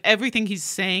insane. Like, everything he's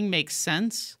saying makes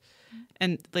sense.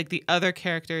 And, like, the other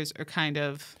characters are kind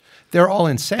of... They're all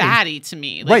insane. Batty to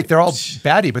me. Like, right, they're all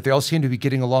batty, but they all seem to be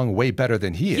getting along way better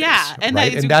than he is. Yeah. And,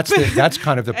 right? And that's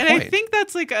kind of the point. And I think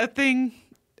that's, like, a thing,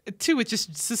 too, with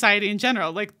just society in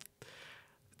general. Like,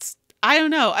 I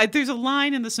don't know. There's a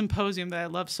line in the Symposium that I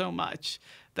love so much.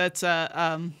 That's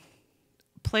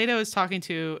Plato is talking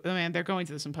to the man. They're going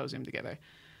to the Symposium together.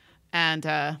 And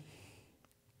the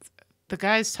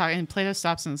guy's talking, and Plato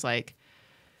stops and is like,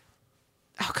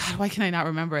 oh God, why can I not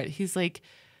remember it? He's like,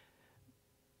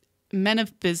 men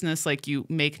of business like you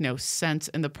make no sense.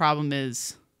 And the problem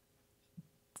is,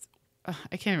 I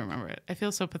can't even remember it. I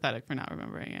feel so pathetic for not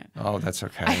remembering it. Oh, that's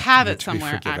okay. I have it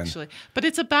somewhere, actually. But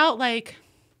it's about like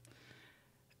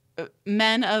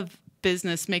men of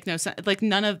business make no sense. Like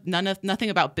nothing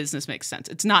about business makes sense.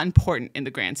 It's not important in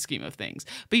the grand scheme of things.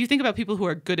 But you think about people who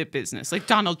are good at business. Like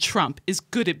Donald Trump is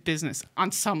good at business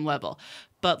on some level.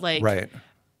 But like... Right.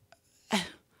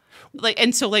 Like,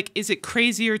 and so like, is it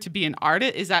crazier to be an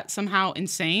artist? Is that somehow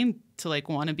insane to like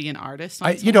want to be an artist.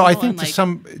 I think to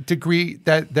some degree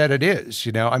that it is.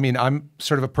 I mean, I'm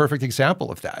sort of a perfect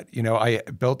example of that.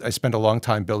 I spent a long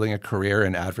time building a career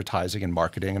in advertising and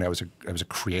marketing, and I was a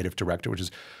creative director, which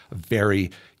is a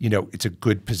very, it's a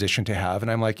good position to have.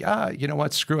 And I'm like, you know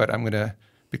what, screw it, I'm going to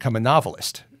become a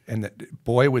novelist. And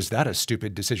boy, was that a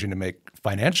stupid decision to make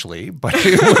financially, but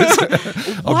it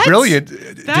was a brilliant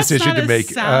decision to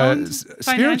make financial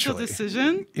spiritually.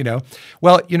 Decision.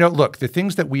 Well, look, the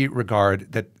things that we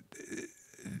regard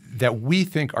that we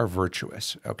think are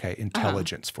virtuous, okay,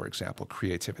 intelligence, for example,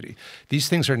 creativity. These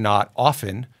things are not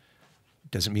often,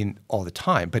 doesn't mean all the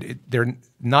time, but they're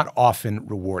not often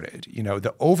rewarded.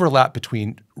 The overlap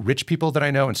between rich people that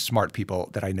I know and smart people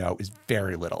that I know is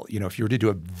very little. If you were to do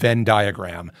a Venn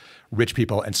diagram, rich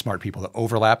people and smart people, the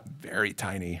overlap, very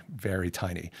tiny, very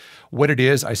tiny. What it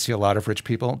is, I see a lot of rich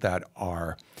people that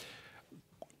are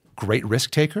great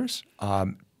risk takers,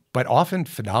 but often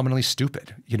phenomenally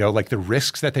stupid. Like the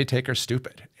risks that they take are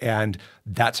stupid. And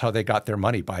that's how they got their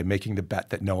money, by making the bet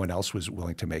that no one else was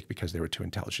willing to make because they were too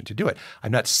intelligent to do it.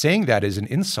 I'm not saying that as an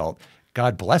insult.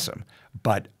 God bless them.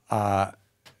 But,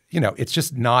 it's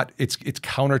just not, it's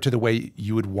counter to the way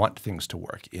you would want things to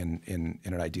work in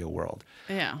an ideal world.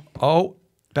 Yeah. Oh,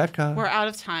 Becca. We're out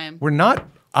of time. We're not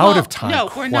out of time.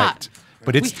 No, we're not.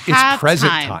 But it's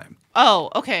present time. Oh,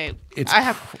 okay.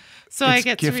 So I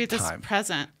get to read this time.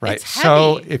 present. Right. It's heavy.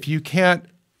 So if you can't,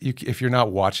 if you're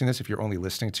not watching this, if you're only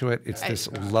listening to it, it's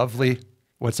this lovely,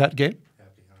 what's that, Gabe?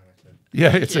 Happy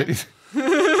Hanukkah.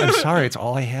 Yeah, I'm sorry, it's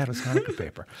all I had was Hanukkah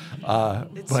paper.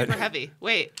 It's super heavy.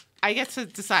 Wait, I get to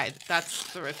decide.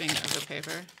 That's the ripping of the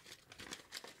paper.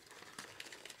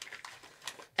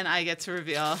 And I get to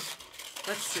reveal.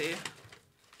 Let's see.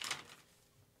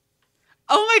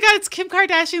 Oh my God, it's Kim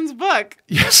Kardashian's book.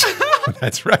 Yes,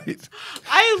 that's right.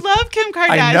 I love Kim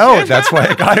Kardashian. I know, that's why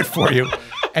I got it for you.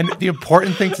 And the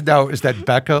important thing to know is that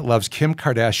Becca loves Kim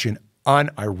Kardashian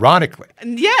unironically.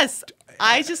 Yes,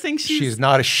 I just think she's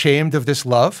not ashamed of this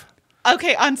love.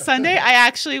 Okay, on Sunday, I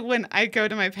actually, when I go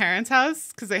to my parents'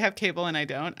 house, because they have cable and I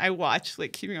don't, I watch,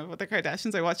 like, Keeping Up with the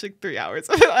Kardashians. I watch, like, 3 hours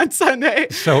of it on Sunday.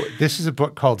 So this is a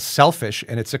book called Selfish,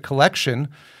 and it's a collection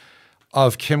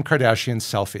of Kim Kardashian's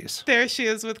selfies. There she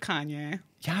is with Kanye.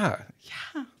 Yeah.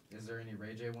 Yeah. Is there any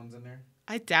Ray J ones in there?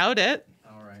 I doubt it.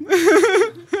 All right.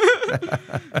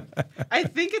 I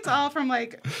think it's all from,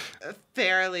 like,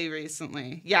 fairly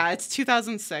recently. Yeah, it's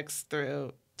 2006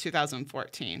 through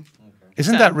 2014. Okay.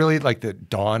 Isn't that really like the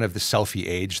dawn of the selfie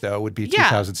age, though, would be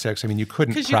 2006? I mean, you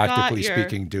couldn't, practically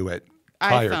speaking, do it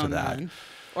prior to that. Then,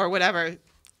 or whatever.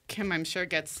 Kim, I'm sure,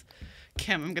 gets...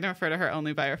 Kim, I'm going to refer to her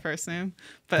only by her first name.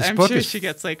 But I'm sure she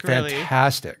gets, like, really...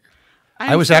 fantastic.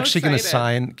 I was actually going to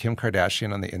sign Kim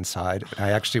Kardashian on the inside. And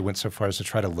I actually went so far as to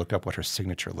try to look up what her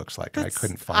signature looks like, and I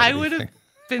couldn't find anything. I would have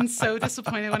been so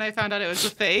disappointed when I found out it was a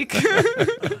fake.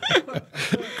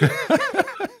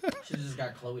 She just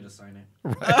got Chloe to sign it.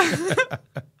 Right.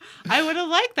 I would have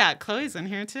liked that. Chloe's in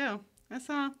here too. That's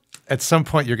all. At some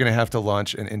point, you're going to have to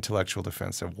launch an intellectual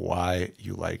defense of why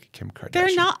you like Kim Kardashian.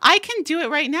 They're not. I can do it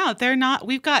right now. They're not.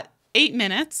 We've got 8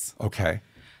 minutes. Okay.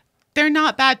 They're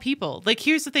not bad people. Like,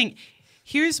 here's the thing.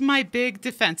 Here's my big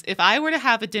defense. If I were to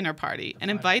have a dinner party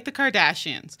and invite the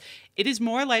Kardashians, it is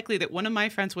more likely that one of my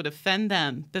friends would offend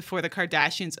them before the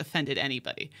Kardashians offended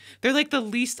anybody. They're like the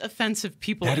least offensive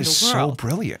people in the world. That is so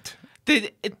brilliant.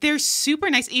 They're super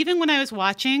nice. Even when I was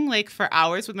watching, like, for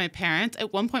hours with my parents,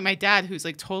 at one point my dad, who's,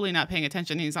 like, totally not paying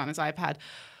attention, he's on his iPad,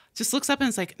 just looks up and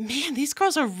is like, man, these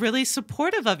girls are really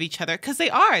supportive of each other. Because they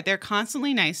are. They're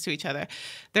constantly nice to each other.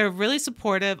 They're really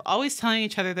supportive, always telling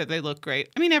each other that they look great.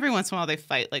 I mean, every once in a while they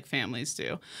fight like families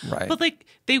do. Right. But, like,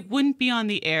 they wouldn't be on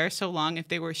the air so long if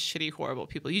they were shitty, horrible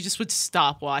people. You just would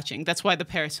stop watching. That's why the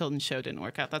Paris Hilton show didn't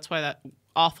work out. That's why that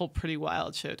awful Pretty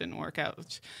Wild show didn't work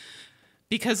out.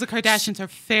 Because the Kardashians are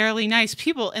fairly nice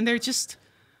people, and they're just...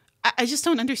 I just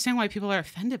don't understand why people are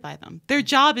offended by them. Their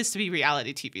job is to be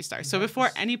reality TV stars. So before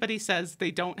anybody says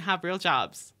they don't have real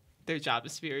jobs, their job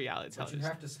is to be a reality television. You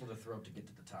have to slit a throat to get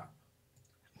to the top.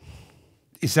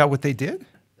 Is that what they did?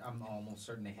 I'm almost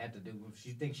certain they had to do. If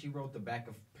you think she wrote the back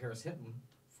of Paris Hilton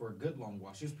for a good long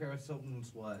while, she was Paris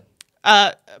Hilton's what?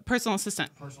 Personal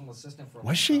assistant. Personal assistant for a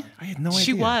Was she? time. I had no idea.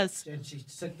 She was. And she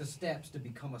took the steps to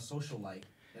become a socialite,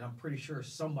 and I'm pretty sure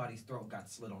somebody's throat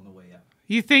got slit on the way up.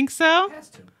 You think so? It has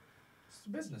to. It's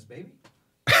business, baby.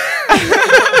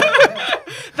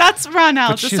 That's Ronell,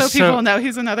 But just she's so people so- know.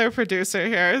 He's another producer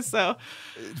here. So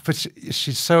But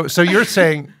she's so... So you're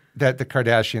saying that the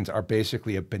Kardashians are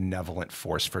basically a benevolent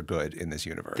force for good in this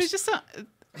universe? they just don't,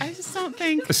 I just don't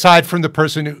think... Aside from the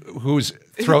person whose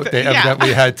throat they Yeah.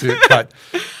 evidently had to cut.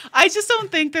 I just don't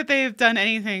think that they've done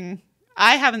anything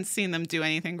I haven't seen them do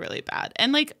anything really bad.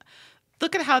 And like,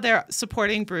 look at how they're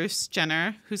supporting Bruce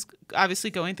Jenner, who's obviously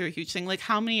going through a huge thing. Like,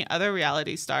 how many other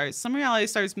reality stars? Some reality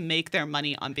stars make their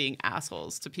money on being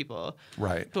assholes to people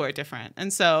who are different.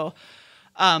 And so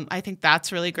I think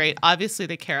that's really great. Obviously,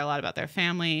 they care a lot about their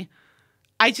family.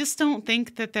 I just don't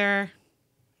think that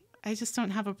I just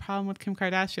don't have a problem with Kim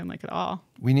Kardashian, like, at all.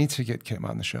 We need to get Kim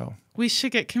on the show. We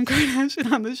should get Kim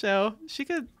Kardashian on the show.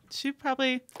 She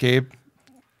probably... Gabe,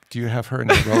 do you have her in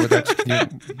the Rolodex?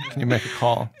 Can you make a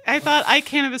call? I thought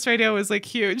iCannabis Radio was, like,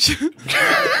 huge. We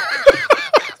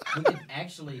can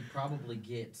actually probably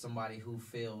get somebody who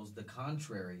feels the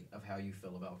contrary of how you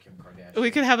feel about Kim Kardashian.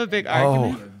 We could have a big And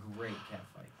argument. it'd be a great cat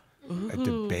fight. A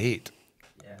debate.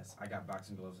 Yes, I got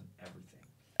boxing gloves and everything.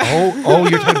 Oh,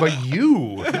 you're talking about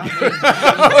you.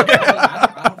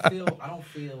 I don't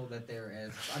feel that they're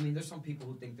as. I mean, there's some people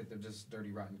who think that they're just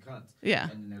dirty, rotten cunts. Yeah.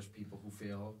 And then there's people who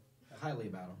feel highly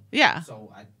about them. Yeah.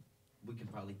 So we can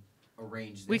probably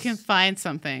arrange this. We can find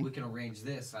something. We can arrange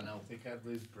this. I know. I think I'd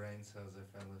lose brain cells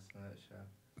if I listened to that show.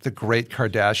 The great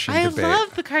Kardashian debate. I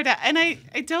love the Kardashians, and I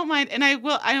don't mind. And I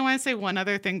want to say one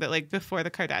other thing that, like, before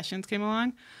the Kardashians came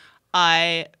along,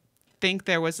 I think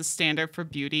there was a standard for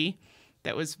beauty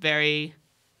that was very,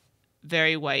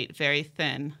 very white, very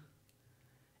thin.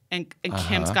 And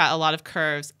Kim's got a lot of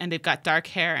curves, and they've got dark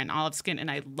hair and olive skin, and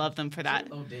I love them for that.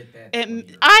 J-Lo did that.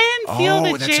 I didn't feel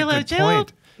that that's J-Lo. a good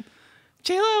point.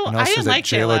 J-Lo, And I also didn't that like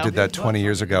J-Lo J-Lo. did that 20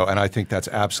 years ago, and I think that's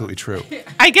absolutely true.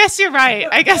 I guess you're right.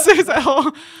 I guess there's a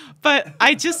whole... But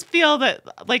I just feel that,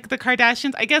 like, the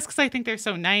Kardashians, I guess because I think they're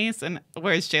so nice, and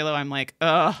whereas J-Lo, I'm like,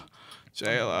 ugh,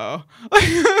 J-Lo.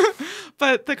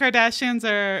 But the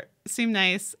Kardashians seem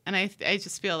nice, and I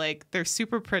just feel like they're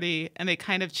super pretty, and they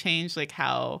kind of change, like,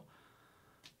 how...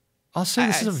 I'll say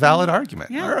this is a valid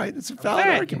argument. Yeah. All right, it's a valid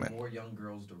argument. More young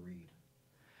girls to read.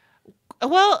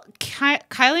 Well,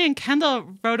 Kylie and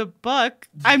Kendall wrote a book.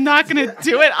 I'm not going to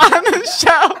do it on the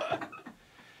show.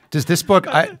 Does this book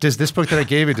that I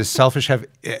gave you, does Selfish have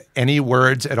any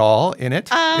words at all in it,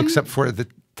 except for the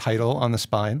title on the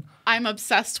spine? I'm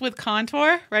obsessed with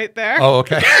contour right there. Oh,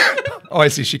 okay. Oh, I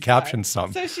see. She captioned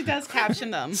some. So she does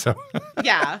caption them. So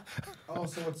Yeah. Oh,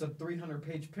 so it's a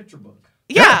 300-page picture book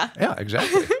Yeah. yeah,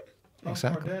 exactly. of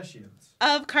Exactly. Kardashians.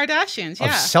 Of Kardashians, Of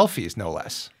yeah. selfies, no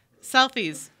less.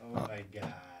 Selfies. Oh my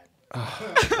god. I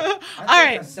think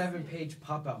right. a 7-page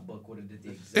pop-out book would have did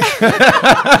the exact.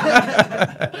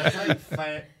 It's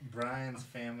like Brian's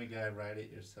Family Guy Write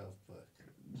It Yourself book.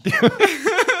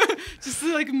 Just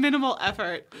like minimal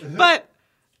effort. But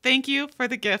thank you for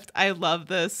the gift. I love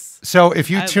this. So if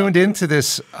you I tuned love into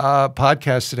this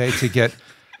podcast today to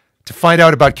find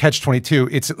out about Catch-22,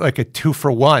 it's like a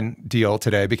 2-for-1 deal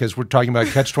today because we're talking about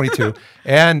Catch-22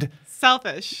 and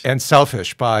Selfish.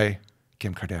 by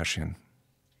Kim Kardashian.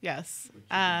 Yes. Do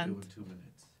And in 2 minutes.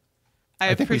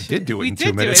 I think we did do it in 2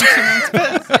 We minutes. did do it in 2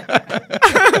 minutes.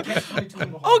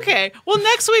 Catch-22 Okay. Well,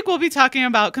 next week we'll be talking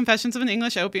about Confessions of an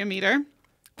English Opium Eater.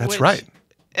 That's which, right.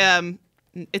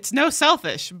 It's no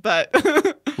Selfish, but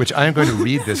Which I am going to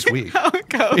read this week. how it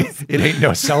goes. It ain't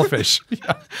no Selfish.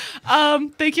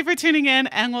 Thank you for tuning in,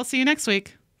 and we'll see you next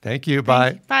week. Thank you.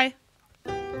 Bye. Bye.